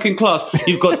supporting the working class,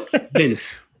 you've got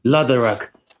Lindt, Laderack,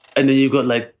 and then you've got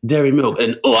like dairy milk,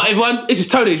 and everyone, it's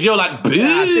just Tony's. You're like, boo,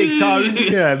 big tone,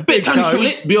 big Tony's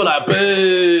chocolate. You're like,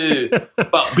 boo.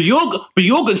 But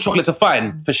Bjorgen's chocolates are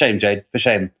fine. For shame, Jade. For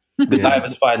shame.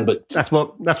 Godiva's fine, but that's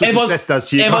what success does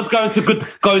to you. Everyone's going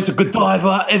to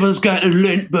Godiva. Everyone's going to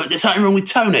Lindt, but there's something wrong with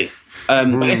Tony.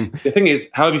 But the thing is,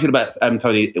 however you feel about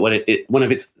Tony, one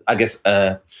of its, I guess,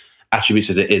 attributes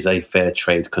is it is a fair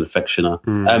trade confectioner.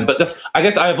 But I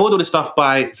guess I avoid all this stuff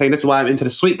by saying this is why I'm into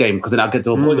the sweet game, because then I get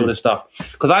to avoid all this stuff.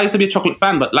 Because I used to be a chocolate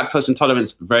fan, but lactose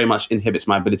intolerance very much inhibits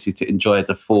my ability to enjoy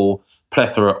the full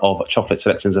plethora of chocolate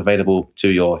selections available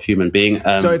to your human being.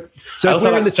 So if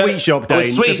we're in the sweet shop, Dane,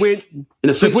 if we're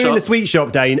in the sweet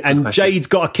shop, Dane, and Jade's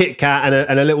got a Kit Kat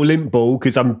and a little Lindt ball,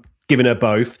 because I'm giving her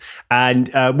both, and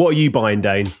what are you buying,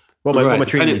 Dane? What am I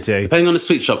treating you to? Depending on the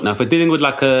sweet shop. Now, if we're dealing with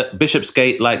like a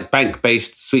Bishopsgate, like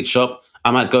bank-based sweet shop,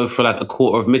 I might go for like a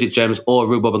quarter of midget gems or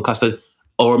rhubarb and custard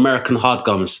or American hard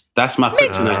gums. That's my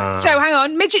kryptonite. So hang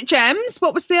on, midget gems.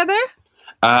 What was the other?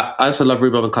 I also love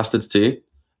rhubarb and custards too.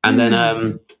 And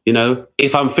then,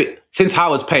 if I'm fit, since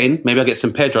Howard's paying, maybe I'll get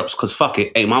some pear drops, because fuck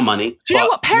it, ain't my money. Do you know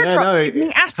what pear drops give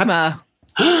me asthma?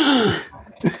 How?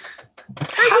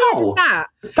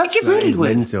 That's really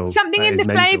weird. Something in the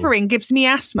flavouring gives me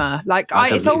asthma. Like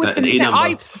it's always been the same.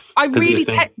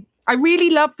 I really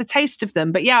love the taste of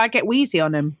them, but yeah, I get wheezy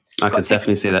on them. I could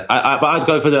definitely see that. But I'd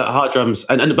go for the hard drums,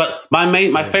 but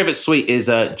my favourite sweet is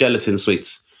gelatin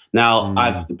sweets. Now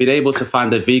I've been able to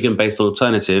find a vegan-based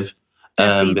alternative.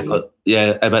 But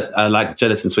I like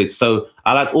gelatin sweets. So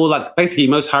I like basically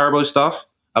most Haribo stuff.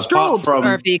 Straubs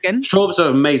are vegan. Straubs are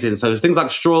amazing. So there's things like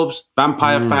Straubs,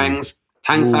 Vampire Fangs,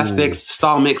 Tang Fastics,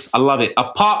 Star Mix. I love it.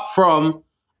 Apart from,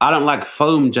 I don't like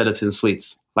foam gelatin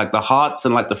sweets, like the hearts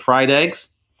and like the fried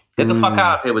eggs. Get the fuck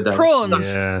out of here with those.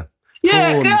 Prawns.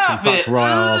 Yeah, get out of it.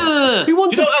 Who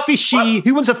wants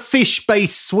Who wants a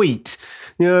fish-based sweet?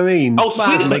 You know what I mean? But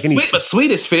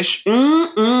Swedish fish.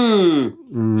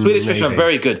 Swedish fish are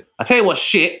very good. I tell you what,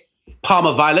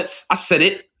 Parma violets. I said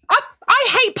it.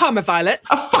 I hate Parma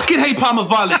violets. I fucking hate Parma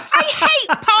violets. I hate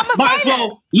Parma violets. Might as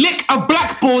well lick a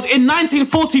blackboard in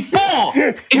 1944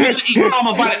 if you eat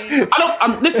Parma violets.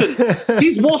 Listen,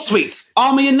 these war sweets,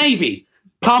 Army and Navy,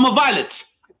 Parma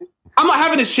violets. I'm not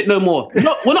having this shit no more.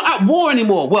 We're not at war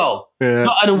anymore. Well,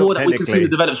 not in a war that we can see in the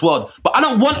developed world. But I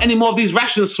don't want any more of these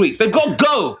ration sweets. They've got to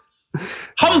go.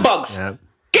 Humbugs. Yeah.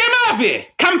 Get them out of here.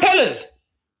 Campellas.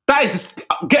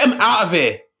 Get them out of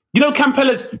here. You know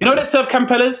Campellas? You know they serve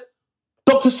Campellas?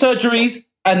 Doctor surgeries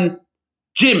and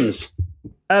gyms.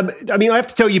 I have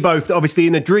to tell you both, obviously,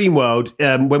 in a dream world,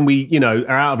 when we, are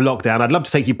out of lockdown, I'd love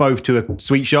to take you both to a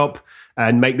sweet shop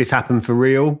and make this happen for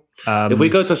real. If we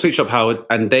go to a sweet shop, Howard,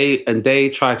 and they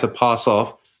try to pass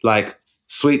off like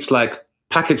sweets, like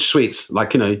packaged sweets,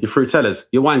 like, your Fruitellas,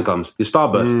 your wine gums, your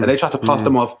Starburst, and they try to pass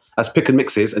them off as pick and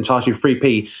mixes and charge you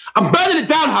 3p. I'm burning it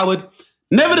down, Howard.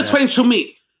 Never the twain shall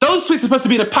meet. Those sweets are supposed to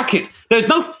be in a packet. There's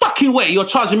no fucking way you're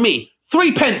charging me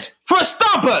 3 pence for a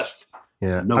Starburst.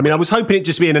 Yeah. No. I was hoping it'd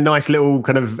just be in a nice little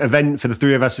kind of event for the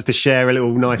three of us just to share a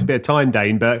little nice bit of time,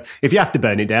 Dane. But if you have to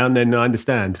burn it down, then I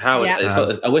understand. Howard,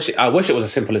 I wish it was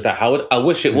as simple as that, Howard. I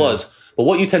wish it was. But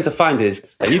what you tend to find is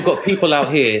that you've got people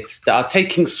out here that are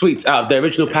taking sweets out of their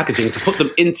original packaging to put them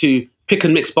into pick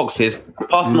and mix boxes,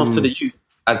 pass them off to the youth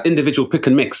as individual pick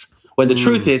and mix. When the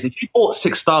truth is, if you bought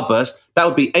 6 Starbursts, that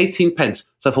would be 18 pence.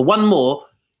 So for one more,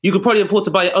 you could probably afford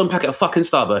to buy your own packet of fucking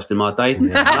Starburst in my day.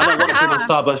 Yeah. I don't want to see my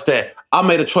Starburst there. I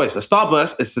made a choice. A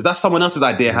Starburst, that's someone else's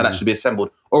idea how that should be assembled.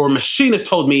 Or a machine has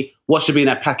told me what should be in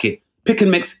that packet. Pick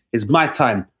and mix is my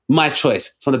time, my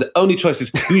choice. It's one of the only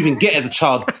choices you even get as a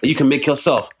child that you can make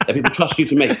yourself, that people trust you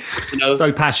to make.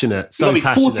 So passionate. So you'll be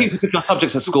 14 to pick your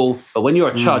subjects at school, but when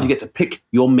you're a child, you get to pick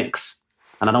your mix.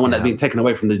 And I don't want that being taken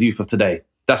away from the youth of today.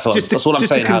 That's all I'm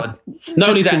saying, Howard. Not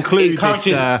only that, it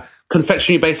encourages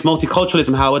confectionery-based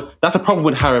multiculturalism, Howard. That's a problem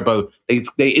with Haribo.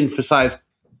 They emphasize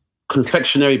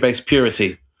confectionery-based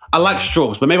purity. I like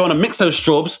straws, but maybe I want to mix those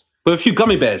straws with a few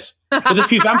gummy bears, with a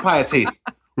few vampire teeth,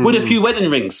 with a few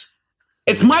wedding rings.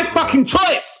 It's my fucking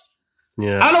choice.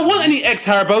 Yeah. I don't want any eggs,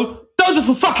 Haribo. Those are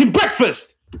for fucking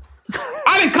breakfast.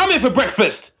 I didn't come here for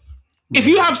breakfast. If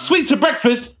you have sweets for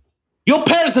breakfast, your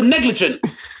parents are negligent.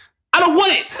 I don't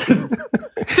want it.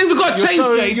 Things have got to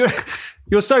change, Jane.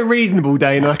 You're so reasonable,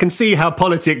 Dane. I can see how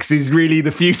politics is really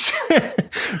the future,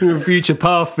 future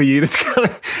path for you.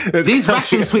 These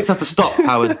ration sweets have to stop,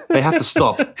 Howard. They have to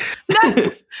stop. No,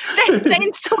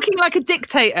 Dane's talking like a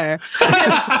dictator.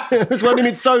 That's what I mean.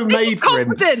 It's so This made is for him.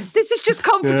 confidence. This is just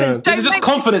confidence. Yeah. Don't This is just make-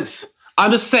 confidence.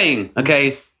 I'm just saying,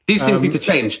 okay, these things need to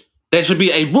change. There should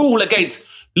be a rule against,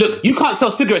 look, you can't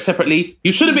sell cigarettes separately.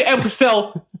 You shouldn't be able to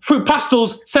sell fruit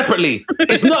pastels separately.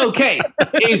 It's not okay.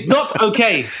 It is not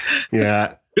okay.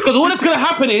 Yeah. Because all that's going to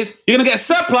happen is you're going to get a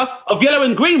surplus of yellow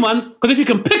and green ones, because if you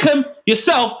can pick them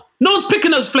yourself, no one's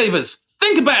picking those flavours.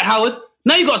 Think about it, Howard.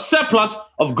 Now you've got a surplus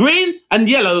of green and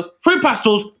yellow fruit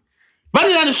pastels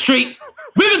running down the street.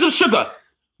 Rivers of sugar.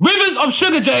 Rivers of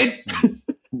sugar, Jade.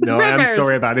 No, I am Rivers.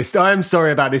 sorry about this. I am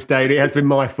sorry about this, Dane. It has been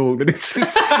my fault that it's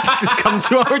just come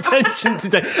to our attention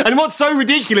today. And what's so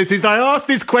ridiculous is that I asked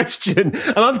this question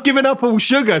and I've given up all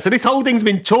sugar. So this whole thing's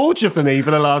been torture for me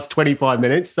for the last 25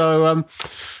 minutes. So,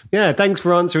 yeah, thanks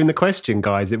for answering the question,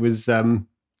 guys. It was, it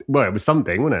was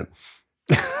something, wasn't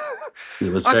it?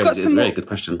 It was I've very, got it's a some very more- good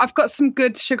question. I've got some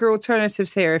good sugar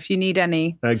alternatives here if you need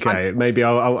any. Okay, maybe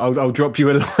I'll drop you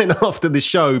a line after the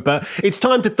show. But it's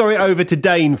time to throw it over to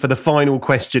Dane for the final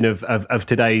question of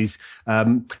today's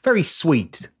very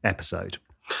sweet episode.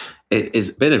 It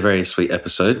has been a very sweet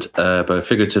episode, both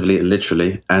figuratively and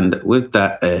literally. And with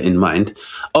that in mind,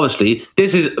 obviously,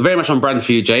 this is very much on brand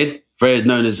for you, Jade. Very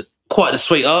known as quite a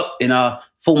sweetheart in our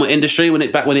former industry when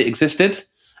it existed.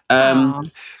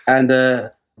 And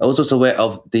I was also aware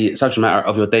of the subject matter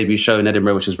of your debut show in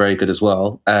Edinburgh, which is very good as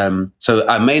well. So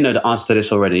I may know the answer to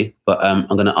this already, but I'm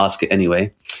going to ask it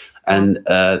anyway. And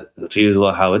to you as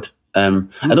well, Howard.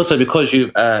 And also because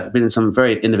you've been in some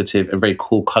very innovative and very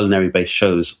cool culinary-based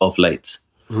shows of late.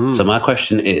 So my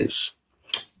question is,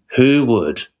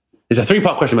 it's a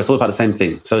three-part question, but it's all about the same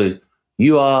thing. So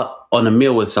you are on a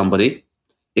meal with somebody.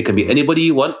 It can be anybody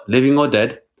you want, living or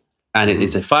dead. And it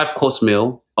is a 5-course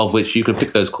meal of which you can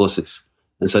pick those courses.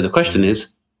 And so the question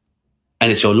is,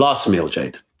 and it's your last meal,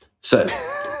 Jade. So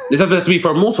this doesn't have to be for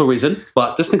a mortal reason,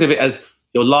 but just think of it as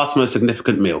your last most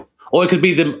significant meal. Or it could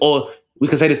be or we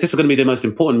can say this is going to be the most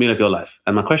important meal of your life.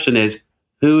 And my question is,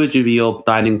 who would you be your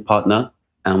dining partner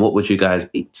and what would you guys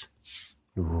eat?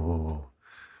 Ooh.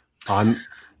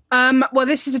 Well,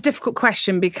 this is a difficult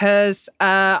question because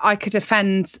I could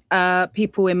offend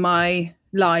people in my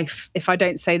life if I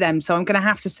don't say them. So I'm going to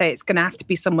have to say it's going to have to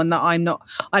be someone that I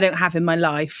don't have in my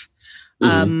life.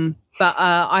 But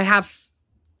I have,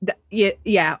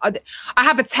 I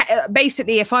have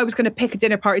basically, if I was going to pick a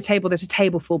dinner party table, there's a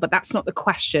table full, but that's not the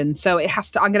question. So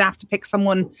I'm going to have to pick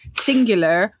someone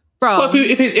singular from. Well,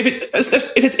 if it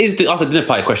is to answer the dinner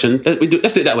party question,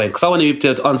 let's do it that way, because I want you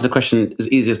to answer the question as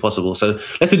easy as possible. So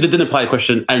let's do the dinner party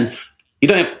question, and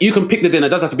you can pick the dinner.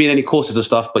 It doesn't have to be in any courses or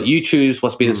stuff, but you choose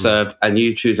what's being served and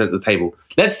you choose at the table.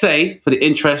 Let's say, for the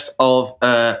interest of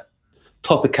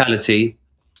topicality,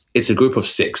 it's a group of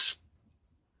 6.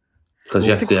 Because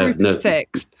you have to have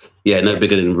 6. Yeah, no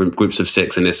bigger than groups of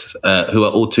 6 in this, who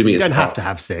are all 2 meters. You don't apart. have to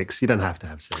have 6. You don't have to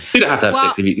have 6. You don't have to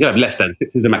have 6. You can have less than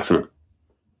 6 is the maximum.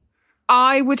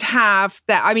 I would have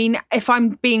that. I mean, if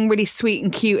I'm being really sweet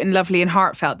and cute and lovely and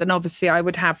heartfelt, then obviously I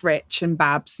would have Rich and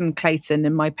Babs and Clayton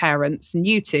and my parents, and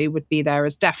you two would be there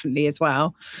as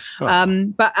well.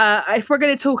 But if we're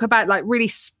going to talk about like really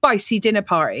spicy dinner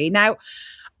party, now,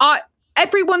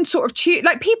 everyone sort of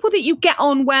like people that you get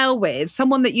on well with,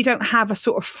 someone that you don't have a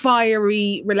sort of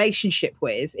fiery relationship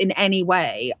with in any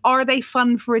way, are they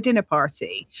fun for a dinner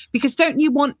party? Because don't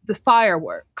you want the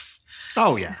fireworks?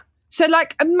 Oh, yeah. So,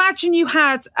 like, imagine you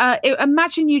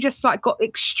just like got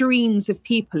extremes of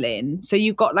people in. So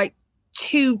you've got like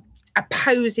 2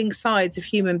 opposing sides of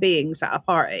human beings at a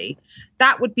party.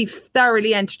 That would be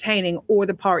thoroughly entertaining, or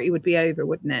the party would be over,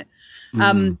 wouldn't it?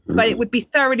 But it would be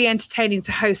thoroughly entertaining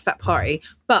to host that party.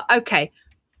 But okay,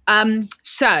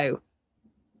 so.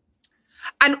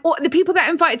 And the people that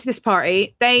are invited to this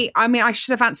party, I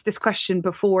should have answered this question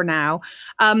before now,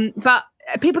 but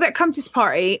people that come to this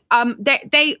party,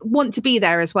 they want to be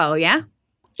there as well, yeah?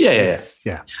 Yes.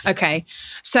 Yeah. Okay.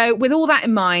 So with all that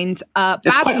in mind,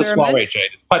 It's quite the soiree,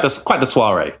 Jade. It's quite the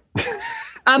soiree.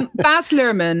 Baz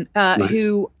Luhrmann, Nice.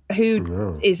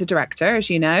 who is a director, as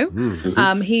you know,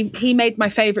 he made my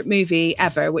favourite movie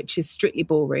ever, which is Strictly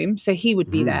Ballroom. So he would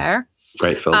be there.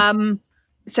 Great film.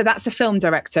 So that's a film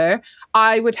director.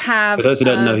 I would have... For those who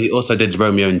don't know, he also did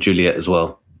Romeo and Juliet as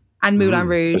well. And Moulin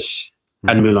Rouge.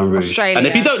 And Moulin Rouge. Australia. And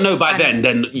if you don't know by then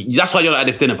that's why you're not at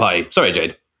this dinner party. Sorry,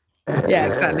 Jade. Yeah,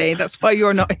 exactly. That's why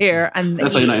you're not here. And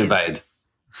That's why you're not invited.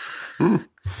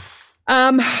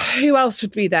 Who else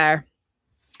would be there?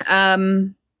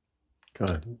 God.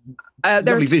 Lovely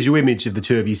There's visual image of the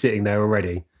two of you sitting there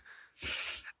already.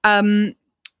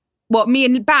 what, me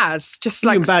and Baz, just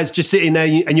like You and Baz just sitting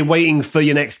there and you're waiting for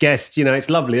your next guest. You know, it's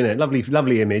lovely, isn't it?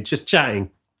 Lovely image, just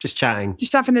chatting. Just chatting.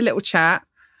 Just having a little chat.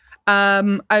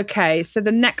 Okay, so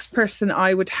the next person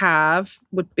I would have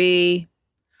would be...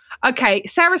 Okay,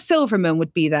 Sarah Silverman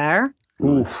would be there.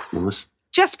 Nice.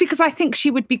 Just because I think she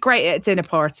would be great at a dinner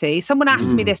party. Someone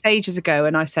asked me this ages ago,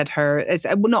 and I said her,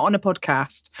 not on a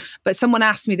podcast, but someone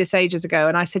asked me this ages ago,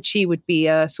 and I said she would be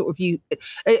a sort of,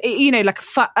 like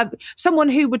someone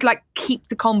who would like keep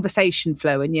the conversation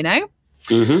flowing, you know?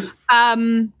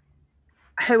 Mm-hmm.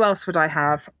 Who else would I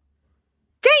have?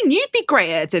 Dane, you'd be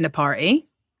great at a dinner party.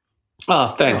 Oh,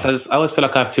 thanks. I always feel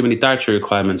like I have too many dietary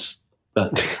requirements.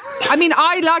 But I mean,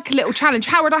 I like a little challenge.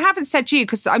 Howard, I haven't said you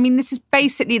because, I mean, this is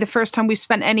basically the first time we've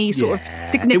spent any sort of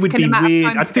significant it would be amount weird.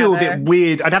 of time I'd feel a together. bit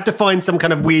weird. I'd have to find some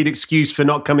kind of weird excuse for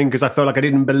not coming because I feel like I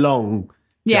didn't belong,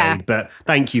 Jade. Yeah. But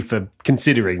thank you for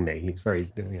considering me. It's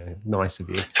very nice of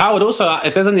you. Howard, also,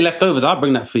 if there's any leftovers, I'll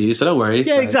bring that for you, so don't worry.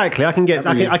 Yeah, exactly. I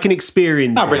can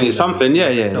experience. I'll bring you something. Yeah.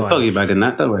 all right. Doggy bag in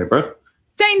that. Don't worry, bro.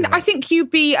 Dane, I think you'd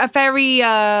be a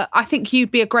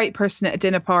great person at a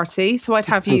dinner party, so I'd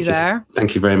have you there.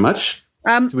 Thank you very much.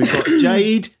 So we've got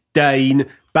Jade, Dane,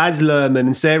 Baz Luhrmann,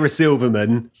 and Sarah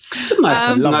Silverman. It's a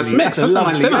nice mix. That's a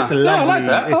lovely. I like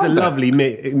that. It's a lovely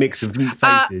mix of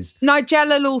faces.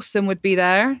 Nigella Lawson would be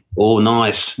there. Oh,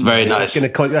 nice. Very nice.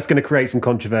 That's going to create some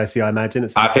controversy, I imagine.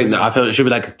 I feel it should be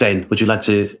like, Dane, would you like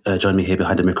to join me here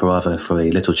behind the microwave for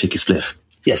a little cheeky spliff?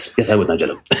 Yes, I would,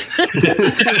 Nigella.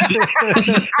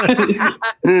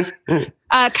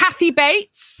 Kathy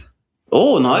Bates.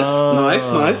 Oh,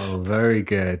 nice. Very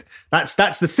good. That's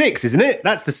the 6, isn't it?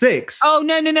 That's the 6. Oh,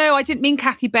 no. I didn't mean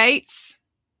Kathy Bates.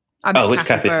 I meant which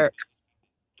Kathy? Burke.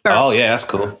 Oh, yeah, that's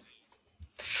cool.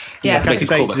 Yeah. Kathy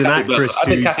Bates is an actress. I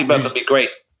think Kathy Burke would be great.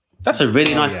 That's a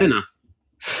really nice dinner.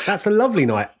 That's a lovely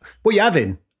night. What are you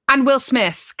having? And Will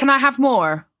Smith. Can I have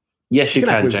more? Yes, you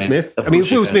can, Will Jane. Smith. I mean, if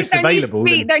Will Smith's available.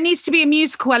 There needs to be a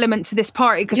musical element to this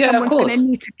party because someone's going to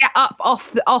need to get up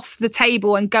off the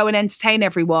table and go and entertain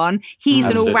everyone. He's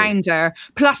an all-rounder.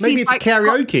 Plus, maybe he's it's a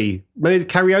karaoke. Maybe it's a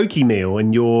karaoke meal,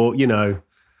 and you're.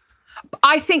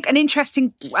 I think an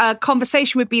interesting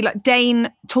conversation would be like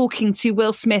Dane talking to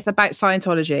Will Smith about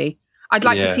Scientology. I'd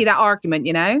like to see that argument.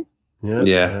 You know.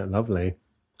 Yeah. Lovely.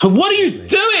 What are you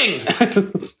doing?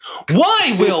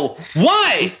 Why, Will?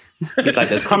 Why? It's like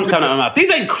there's crumbs coming out of my mouth.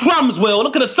 These ain't crumbs, Will.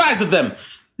 Look at the size of them.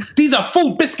 These are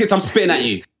full biscuits I'm spitting at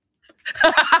you.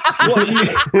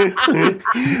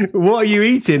 What are you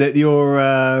eating at your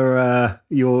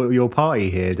party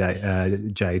here,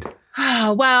 Jade?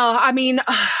 Well, I mean,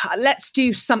 let's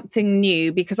do something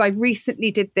new because I recently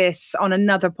did this on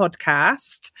another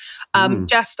podcast.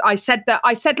 I said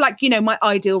like, my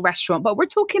ideal restaurant, but we're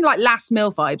talking like last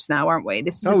meal vibes now, aren't we?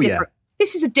 This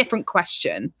is a different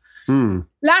question.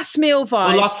 Last meal vibe.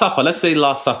 Well, Last Supper. Let's say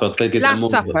Last Supper because they give Last more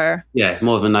Supper.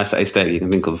 More of a nice aesthetic you can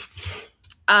think of.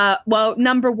 Well,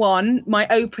 number one, my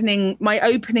opening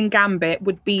gambit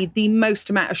would be the most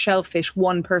amount of shellfish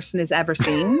one person has ever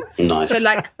seen. Nice. So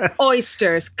like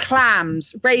oysters,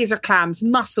 clams, razor clams,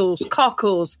 mussels,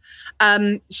 cockles,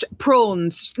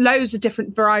 prawns, loads of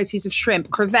different varieties of shrimp,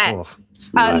 crevettes,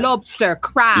 nice. Lobster,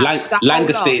 crab,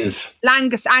 langoustines.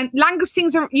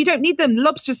 Langoustines are, you don't need them.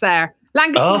 Lobster's there.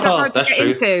 Langoustines are hard to get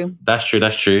into. That's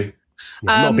true.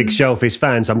 I'm not a big shellfish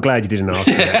fan, so I'm glad you didn't ask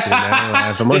me.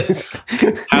 If I'm honest.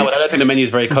 Howard, I don't think the menu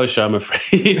is very kosher, I'm afraid.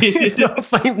 It's not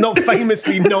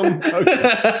famously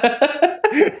non-kosher.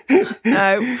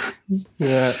 No.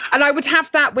 Yeah. And I would have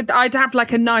that I'd have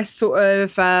like a nice sort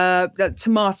of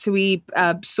tomatoey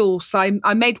sauce.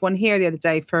 I made one here the other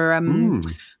day for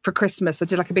Christmas. I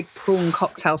did like a big prawn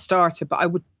cocktail starter, but I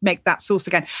would make that sauce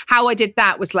again. How I did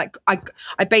that was like I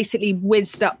basically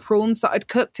whizzed up prawns that I'd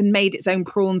cooked and made its own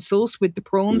prawn sauce with the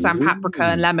prawns and paprika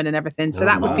and lemon and everything. So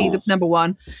that would be the number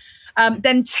one.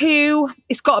 Then 2,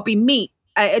 it's got to be meat.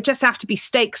 It just have to be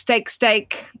steak,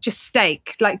 just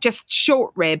steak, like just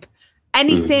short rib,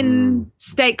 anything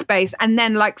steak based, and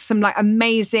then like some like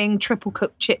amazing triple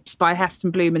cooked chips by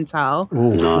Heston Blumenthal.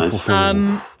 Ooh, nice.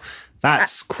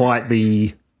 That's quite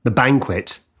the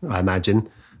banquet, I imagine.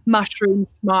 Mushrooms,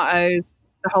 tomatoes,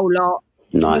 the whole lot.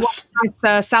 Nice. Nice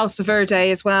salsa verde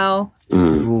as well.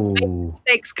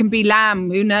 Steaks can be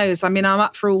lamb. Who knows? I mean, I'm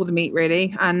up for all the meat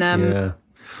really, and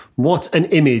What an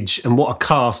image and what a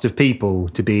cast of people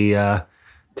to be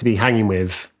hanging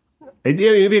with. It'd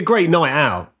be a great night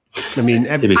out. I mean,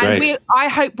 I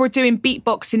hope we're doing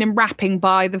beatboxing and rapping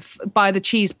by the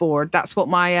cheese board. That's what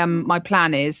my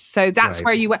plan is. So that's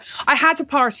where you went. I had a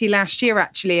party last year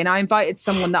actually, and I invited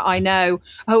someone that I know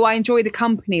who I enjoy the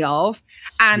company of,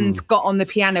 and got on the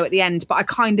piano at the end. But I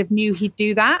kind of knew he'd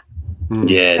do that.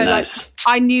 Yeah, so nice.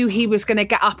 Like, I knew he was going to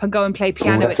get up and go and play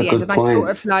piano at the end, and I sort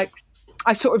of like.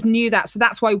 I sort of knew that. So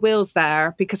that's why Will's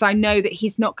there, because I know that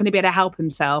he's not going to be able to help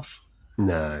himself.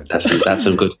 No. That's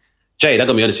some good. Jade, I'm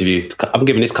going to be honest with you. I'm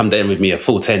giving this Come Down With Me a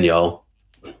full 10, y'all.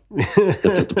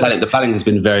 The planning has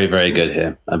been very, very good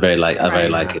here. I very like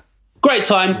it. Great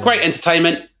time, great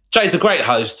entertainment. Jade's a great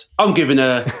host. I'm giving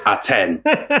her a 10.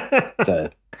 So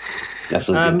that's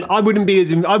all good. I wouldn't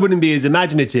be as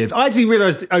imaginative. I actually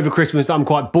realised over Christmas that I'm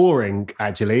quite boring.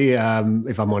 Actually,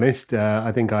 if I'm honest,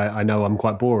 I think I know I'm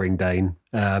quite boring, Dane.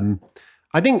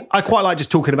 I think I quite like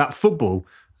just talking about football.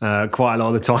 Quite a lot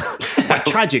of the time. Quite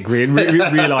tragic,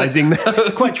 realising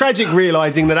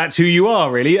that that's who you are,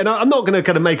 really. And I'm not going to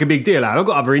kind of make a big deal out of it. I've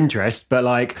got other interests, but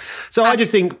I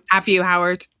just think... Have you,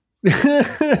 Howard?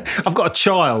 I've got a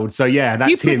child, so yeah,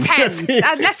 that's him. You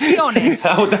pretend. Let's be honest.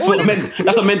 That's what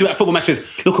men do at football matches.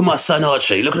 Look at my son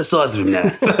Archie. Look at the size of him now.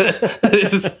 So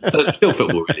it's still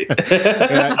football, really.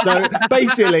 Yeah, so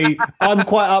basically, I'm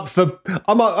quite up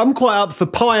for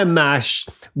pie and mash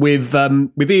with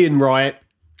Ian Wright,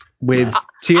 with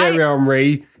Thierry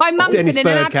Henry. My mum's Dennis been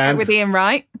in an Bergkamp. advert with Ian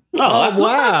Wright. Oh,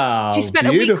 wow!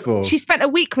 Beautiful. She spent a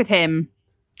week with him.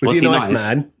 Was he a nice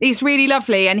man? He's really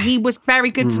lovely, and he was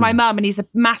very good to my mum, and he's a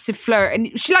massive flirt.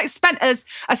 And she spent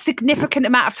a significant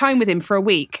amount of time with him for a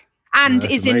week, and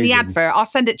is in the advert. I'll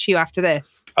send it to you after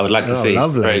this. I would like to see.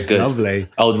 Lovely, very good. Lovely.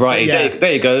 Old righty. Yeah.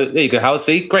 There you go, Howard.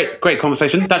 See, great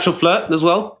conversation. Natural flirt as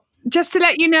well. Just to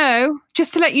let you know,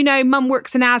 Mum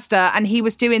works in Asda, and he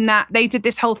was doing that. They did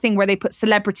this whole thing where they put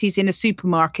celebrities in a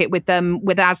supermarket with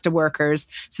Asda workers.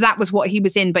 So that was what he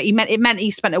was in. But it meant he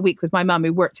spent a week with my mum,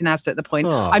 who worked in Asda at the point.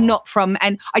 Oh. I'm not from,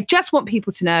 and I just want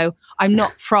people to know, I'm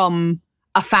not from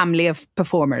a family of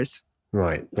performers.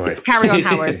 Right. Carry on,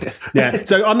 Howard. Yeah,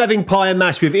 so I'm having pie and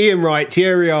mash with Ian Wright,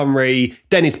 Thierry Henry,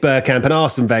 Dennis Bergkamp and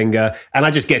Arsene Wenger, and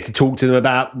I just get to talk to them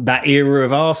about that era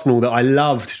of Arsenal that I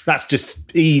loved. That's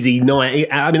just easy night.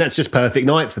 I mean, that's just perfect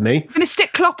night for me. I'm going to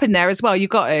stick Klopp in there as well, you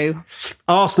got to.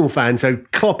 Arsenal fan, so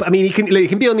Klopp, I mean, he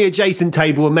can be on the adjacent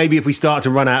table, and maybe if we start to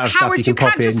run out of Howard, stuff, you can pop in.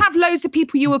 Howard, you can't just have loads of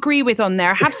people you agree with on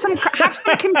there. Have some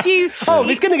confusion. Oh,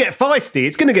 it's going to get feisty.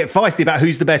 It's going to get feisty about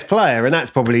who's the best player, and that's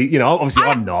probably, obviously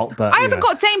I'm not, but... I haven't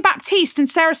got Dane Baptiste and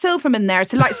Sarah Silverman there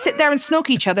to sit there and snog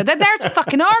each other. They're there to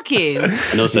fucking argue.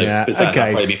 And also, besides,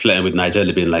 I'll probably be flirting with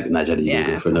Nigella, being like, Nigella, you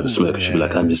go for another smoke. She'll be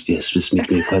like, just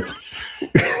meet me quite...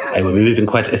 I will be moving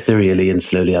quite ethereally and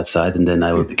slowly outside, and then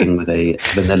I will begin with a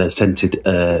vanilla-scented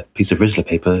piece of Rizzler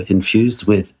paper infused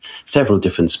with several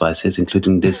different spices,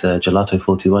 including this Gelato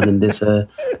 41 and this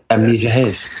Amnesia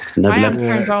Haze. I am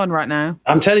turned on right now.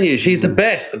 I'm telling you, she's the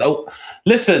best. Oh,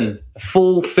 listen,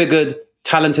 full-figured,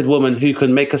 talented woman who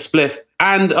can make a spliff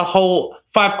and a whole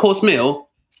 5-course meal.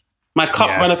 My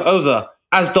cup runneth over,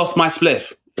 as doth my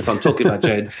spliff. That's what I'm talking about,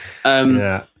 Jade.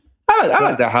 I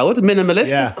like that, Howard.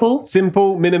 Minimalist, that's cool.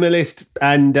 Simple, minimalist,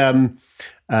 and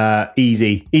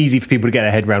easy for people to get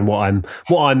their head around what I'm.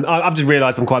 I've just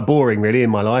realised I'm quite boring, really,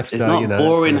 in my life. It's not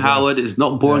boring, Howard. It's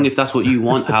not boring if that's what you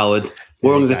want, Howard.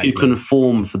 Boring is if you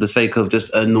conform for the sake of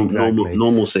just a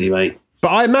normalcy, mate. But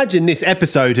I imagine this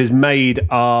episode has made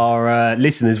our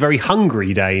listeners very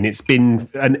hungry, Dane. It's been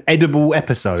an edible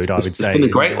episode, I would say. It's been a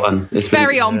great one. It's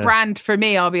very on brand for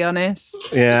me, I'll be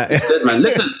honest. Yeah. It's good, man.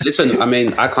 Listen, I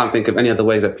mean, I can't think of any other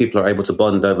ways that people are able to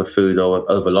bond over food or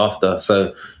over laughter.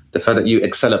 So the fact that you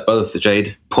excel at both,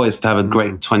 Jade, poised to have a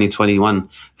great 2021.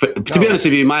 To be honest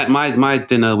with you, my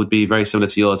dinner would be very similar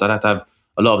to yours. I'd have to have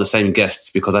a lot of the same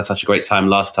guests because I had such a great time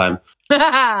last time.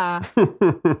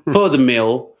 For the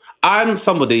meal... I'm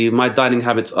somebody, my dining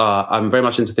habits are, I'm very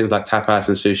much into things like tapas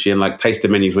and sushi and like tasting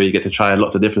menus where you get to try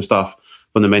lots of different stuff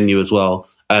from the menu as well.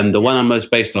 And the one I'm most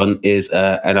based on is,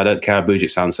 and I don't care how bougie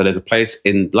it sounds, so there's a place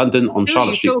in London on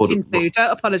Charlotte Street called... Don't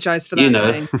apologise for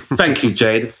that. Thank you,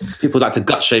 Jade. People like to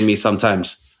gut shame me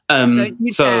sometimes. Don't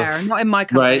you dare, not in my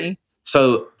company. Right?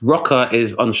 So Rocker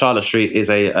is on Charlotte Street, is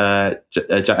a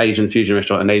Asian fusion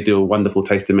restaurant, and they do a wonderful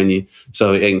tasting menu.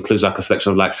 So it includes like a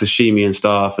selection of like sashimi and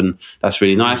stuff, and that's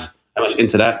really nice. I'm much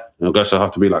into that. It also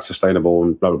have to be like sustainable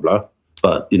and blah blah blah.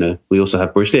 But we also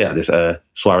have Bruce Lee at this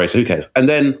soiree, so who cares? And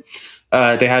then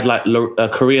they had like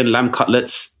Korean lamb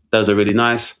cutlets. Those are really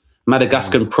nice.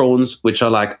 Madagascan prawns, which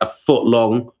are like a foot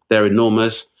long. They're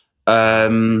enormous.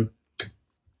 Like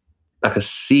a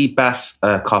sea bass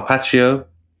carpaccio,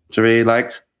 which I really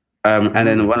liked. And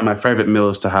then one of my favourite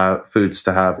foods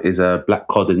to have is a black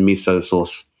cod and miso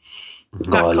sauce.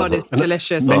 That cod is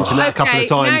delicious. Mentioned that a couple of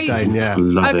times, Dane. Yeah.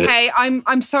 Okay,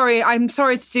 I'm sorry. I'm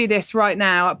sorry to do this right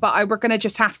now, but we're going to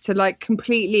just have to like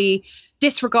completely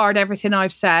disregard everything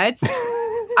I've said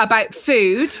about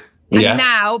food. And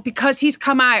now, because he's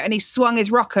come out and he's swung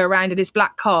his rocker around in his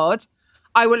black cod,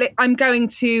 I'm going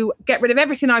to get rid of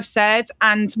everything I've said,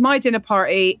 and my dinner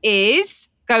party is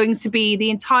going to be the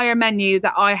entire menu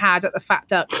that I had at the Fat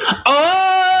Duck.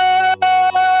 Oh!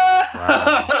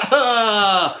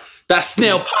 That's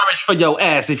snail porridge for your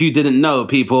ass if you didn't know,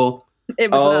 people.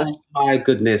 It was nice. My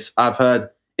goodness. I've heard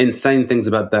insane things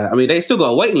about that. I mean, they still got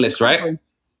a waiting list, right?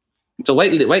 It's a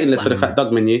waiting list for the Fat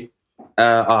Dog menu.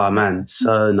 Man,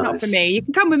 so nice. Not for me. You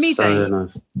can come with me, So Dave.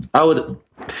 nice. I would,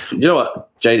 you know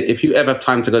what, Jade, if you ever have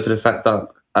time to go to the Fat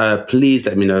Duck, please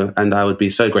let me know, and I would be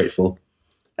so grateful.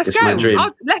 Let's It's go. my dream.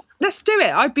 Let's do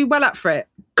it. I'd be well up for it.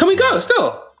 Can we go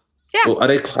still? Yeah. Well, are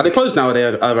they closed now? Are they?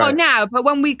 Right? Well, now, but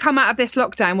when we come out of this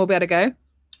lockdown, we'll be able to go.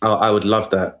 Oh, I would love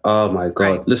that. Oh my God.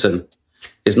 Right. Listen,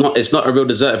 it's not a real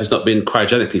dessert if it's not being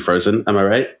cryogenically frozen. Am I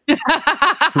right? This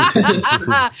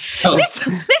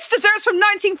dessert's from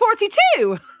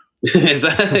 1942.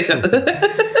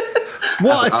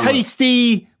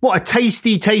 What a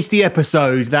tasty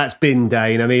episode that's been,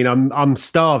 Dane. I mean, I'm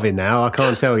starving now. I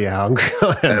can't tell you how hungry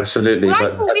I am. Absolutely. Well, I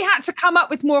but- thought we had to come up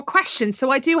with more questions,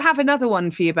 so I do have another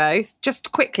one for you both,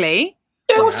 just quickly.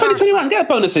 Yeah, what's 2021? Get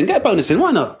a bonus in.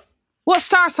 Why not? What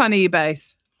star sign are you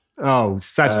both? Oh,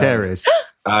 Sagittarius. So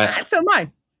am I.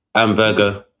 I'm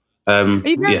Virgo. Are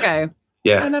you Virgo?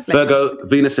 Yeah. Oh, lovely. Virgo,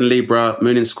 Venus in Libra,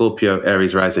 Moon in Scorpio,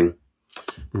 Aries rising.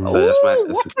 So that's Ooh,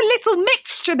 what a little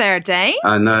mixture there, Dave.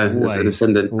 I know, it's an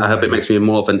ascendant. I hope it makes me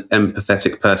more of an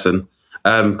empathetic person.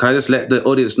 Can I just let the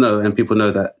audience know and people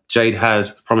know that Jade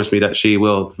has promised me that she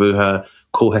will, through her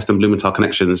cool Heston Blumenthal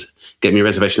connections, get me a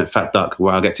reservation at Fat Duck,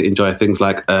 where I'll get to enjoy things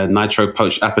like nitro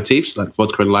poached aperitifs like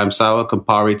vodka and lime sour,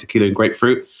 Campari, tequila and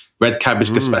grapefruit, red cabbage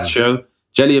gazpacho,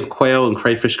 jelly of quail and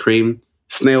crayfish cream,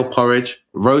 snail porridge,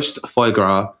 roast foie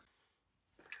gras.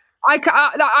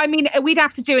 I mean, we'd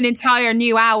have to do an entire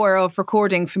new hour of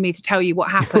recording for me to tell you what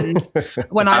happened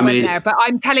when I went there. But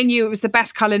I'm telling you, it was the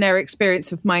best culinary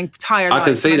experience of my entire life. I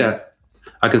can see that.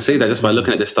 I can see that just by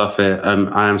looking at this stuff here.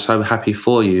 I am so happy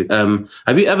for you.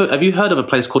 Have you heard of a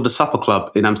place called the Supper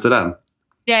Club in Amsterdam?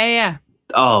 Yeah.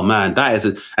 Oh man,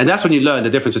 and that's when you learn the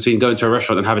difference between going to a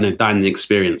restaurant and having a dining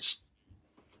experience.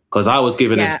 Because I was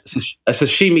given a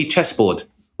sashimi chessboard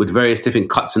with various different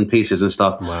cuts and pieces and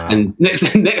stuff. Wow. And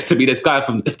next to me, this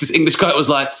English guy was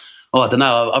like, "Oh, I don't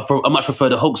know. I much prefer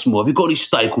the Hulksmore. Have you got any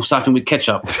steak or something with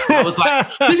ketchup?" I was like,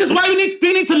 "This is why we need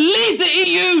to leave the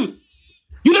EU.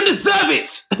 You don't deserve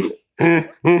it."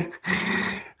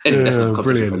 Anyway, that's not a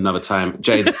conversation for another time.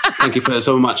 Jade, thank you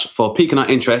so much for piquing our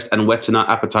interest and whetting our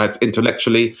appetites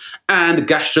intellectually and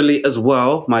gastrally as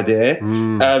well, my dear.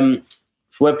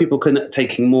 For where people can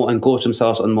take in more and gorge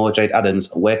themselves on more Jade Adams,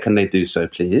 where can they do so,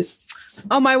 please?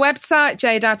 On my website,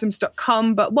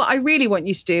 jadeadams.com. But what I really want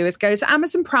you to do is go to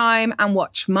Amazon Prime and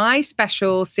watch my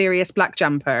special Serious Black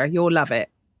Jumper. You'll love it.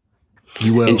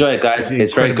 You will. Enjoy it, guys.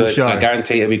 It's very good. Show. I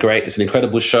guarantee it'll be great. It's an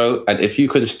incredible show. And if you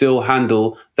can still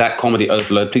handle that comedy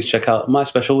overload, please check out my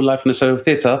special Life in the Soho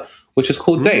Theatre, which is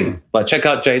called Dane. But check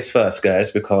out Jade's first, guys,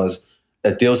 because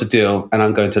a deal's a deal, and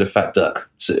I'm going to the Fat Duck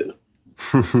soon.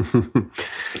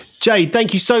 Jade,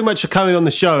 thank you so much for coming on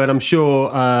the show, and I'm sure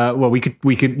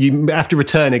you have to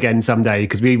return again someday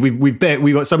because we've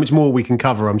got so much more we can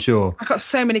cover. I'm sure. I've got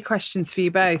so many questions for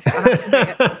you both. I'll have to do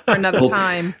it for another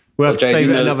time. We'll have to Jade, save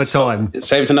it another time.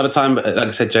 Save it another time. But like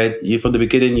I said, Jade, you from the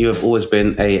beginning, you have always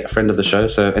been a friend of the show.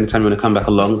 So anytime you want to come back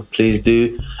along, please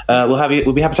do.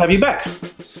 We'll be happy to have you back.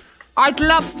 I'd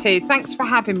love to. Thanks for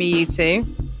having me, you two.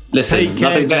 Listen, Take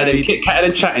care, nothing better than Jade. Kit-Katting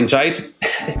and chatting, Jade.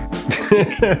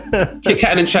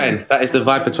 Kit-Katting and chatting. That is the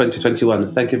vibe for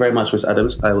 2021. Thank you very much, Miss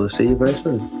Adams. I will see you very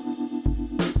soon.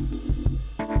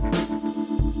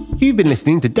 You've been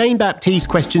listening to Dane Baptiste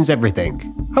Questions Everything,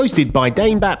 hosted by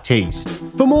Dane Baptiste.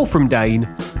 For more from Dane,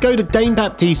 go to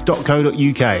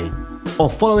danebaptiste.co.uk or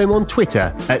follow him on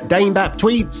Twitter at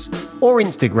DaneBapTweets or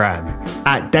Instagram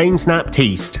at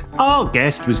DaneSnapTeast. Our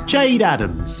guest was Jade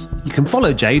Adams. You can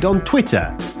follow Jade on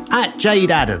Twitter at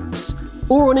Jade Adams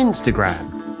or on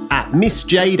Instagram at Miss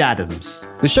Jade Adams.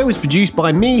 The show is produced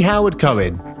by me, Howard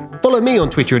Cohen. Follow me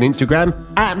on Twitter and Instagram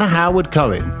at The Howard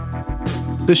Cohen.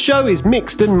 The show is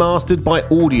mixed and mastered by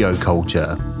Audio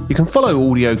Culture. You can follow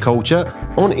Audio Culture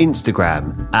on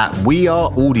Instagram at We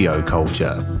Are Audio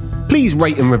Culture. Please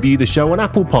rate and review the show on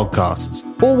Apple Podcasts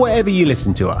or wherever you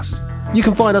listen to us. You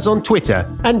can find us on Twitter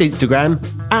and Instagram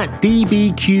at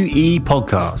DBQE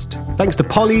Podcast. Thanks to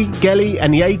Polly, Gelly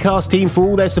and the Acast team for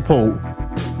all their support.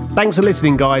 Thanks for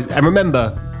listening, guys, and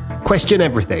remember, question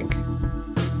everything.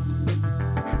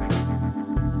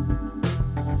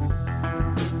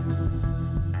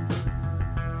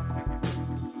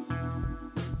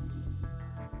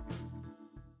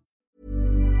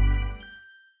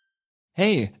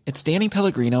 Hey, it's Danny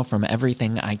Pellegrino from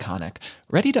Everything Iconic.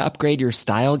 Ready to upgrade your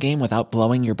style game without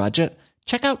blowing your budget?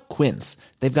 Check out Quince.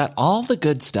 They've got all the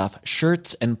good stuff,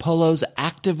 shirts and polos,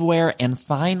 activewear, and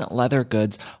fine leather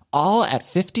goods, all at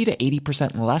 50 to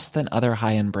 80% less than other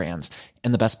high-end brands.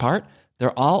 And the best part?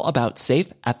 They're all about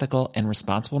safe, ethical, and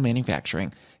responsible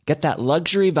manufacturing. Get that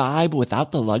luxury vibe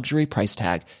without the luxury price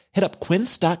tag. Hit up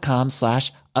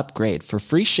quince.com/upgrade for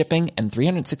free shipping and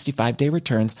 365-day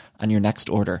returns on your next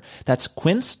order. That's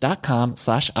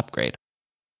quince.com/upgrade.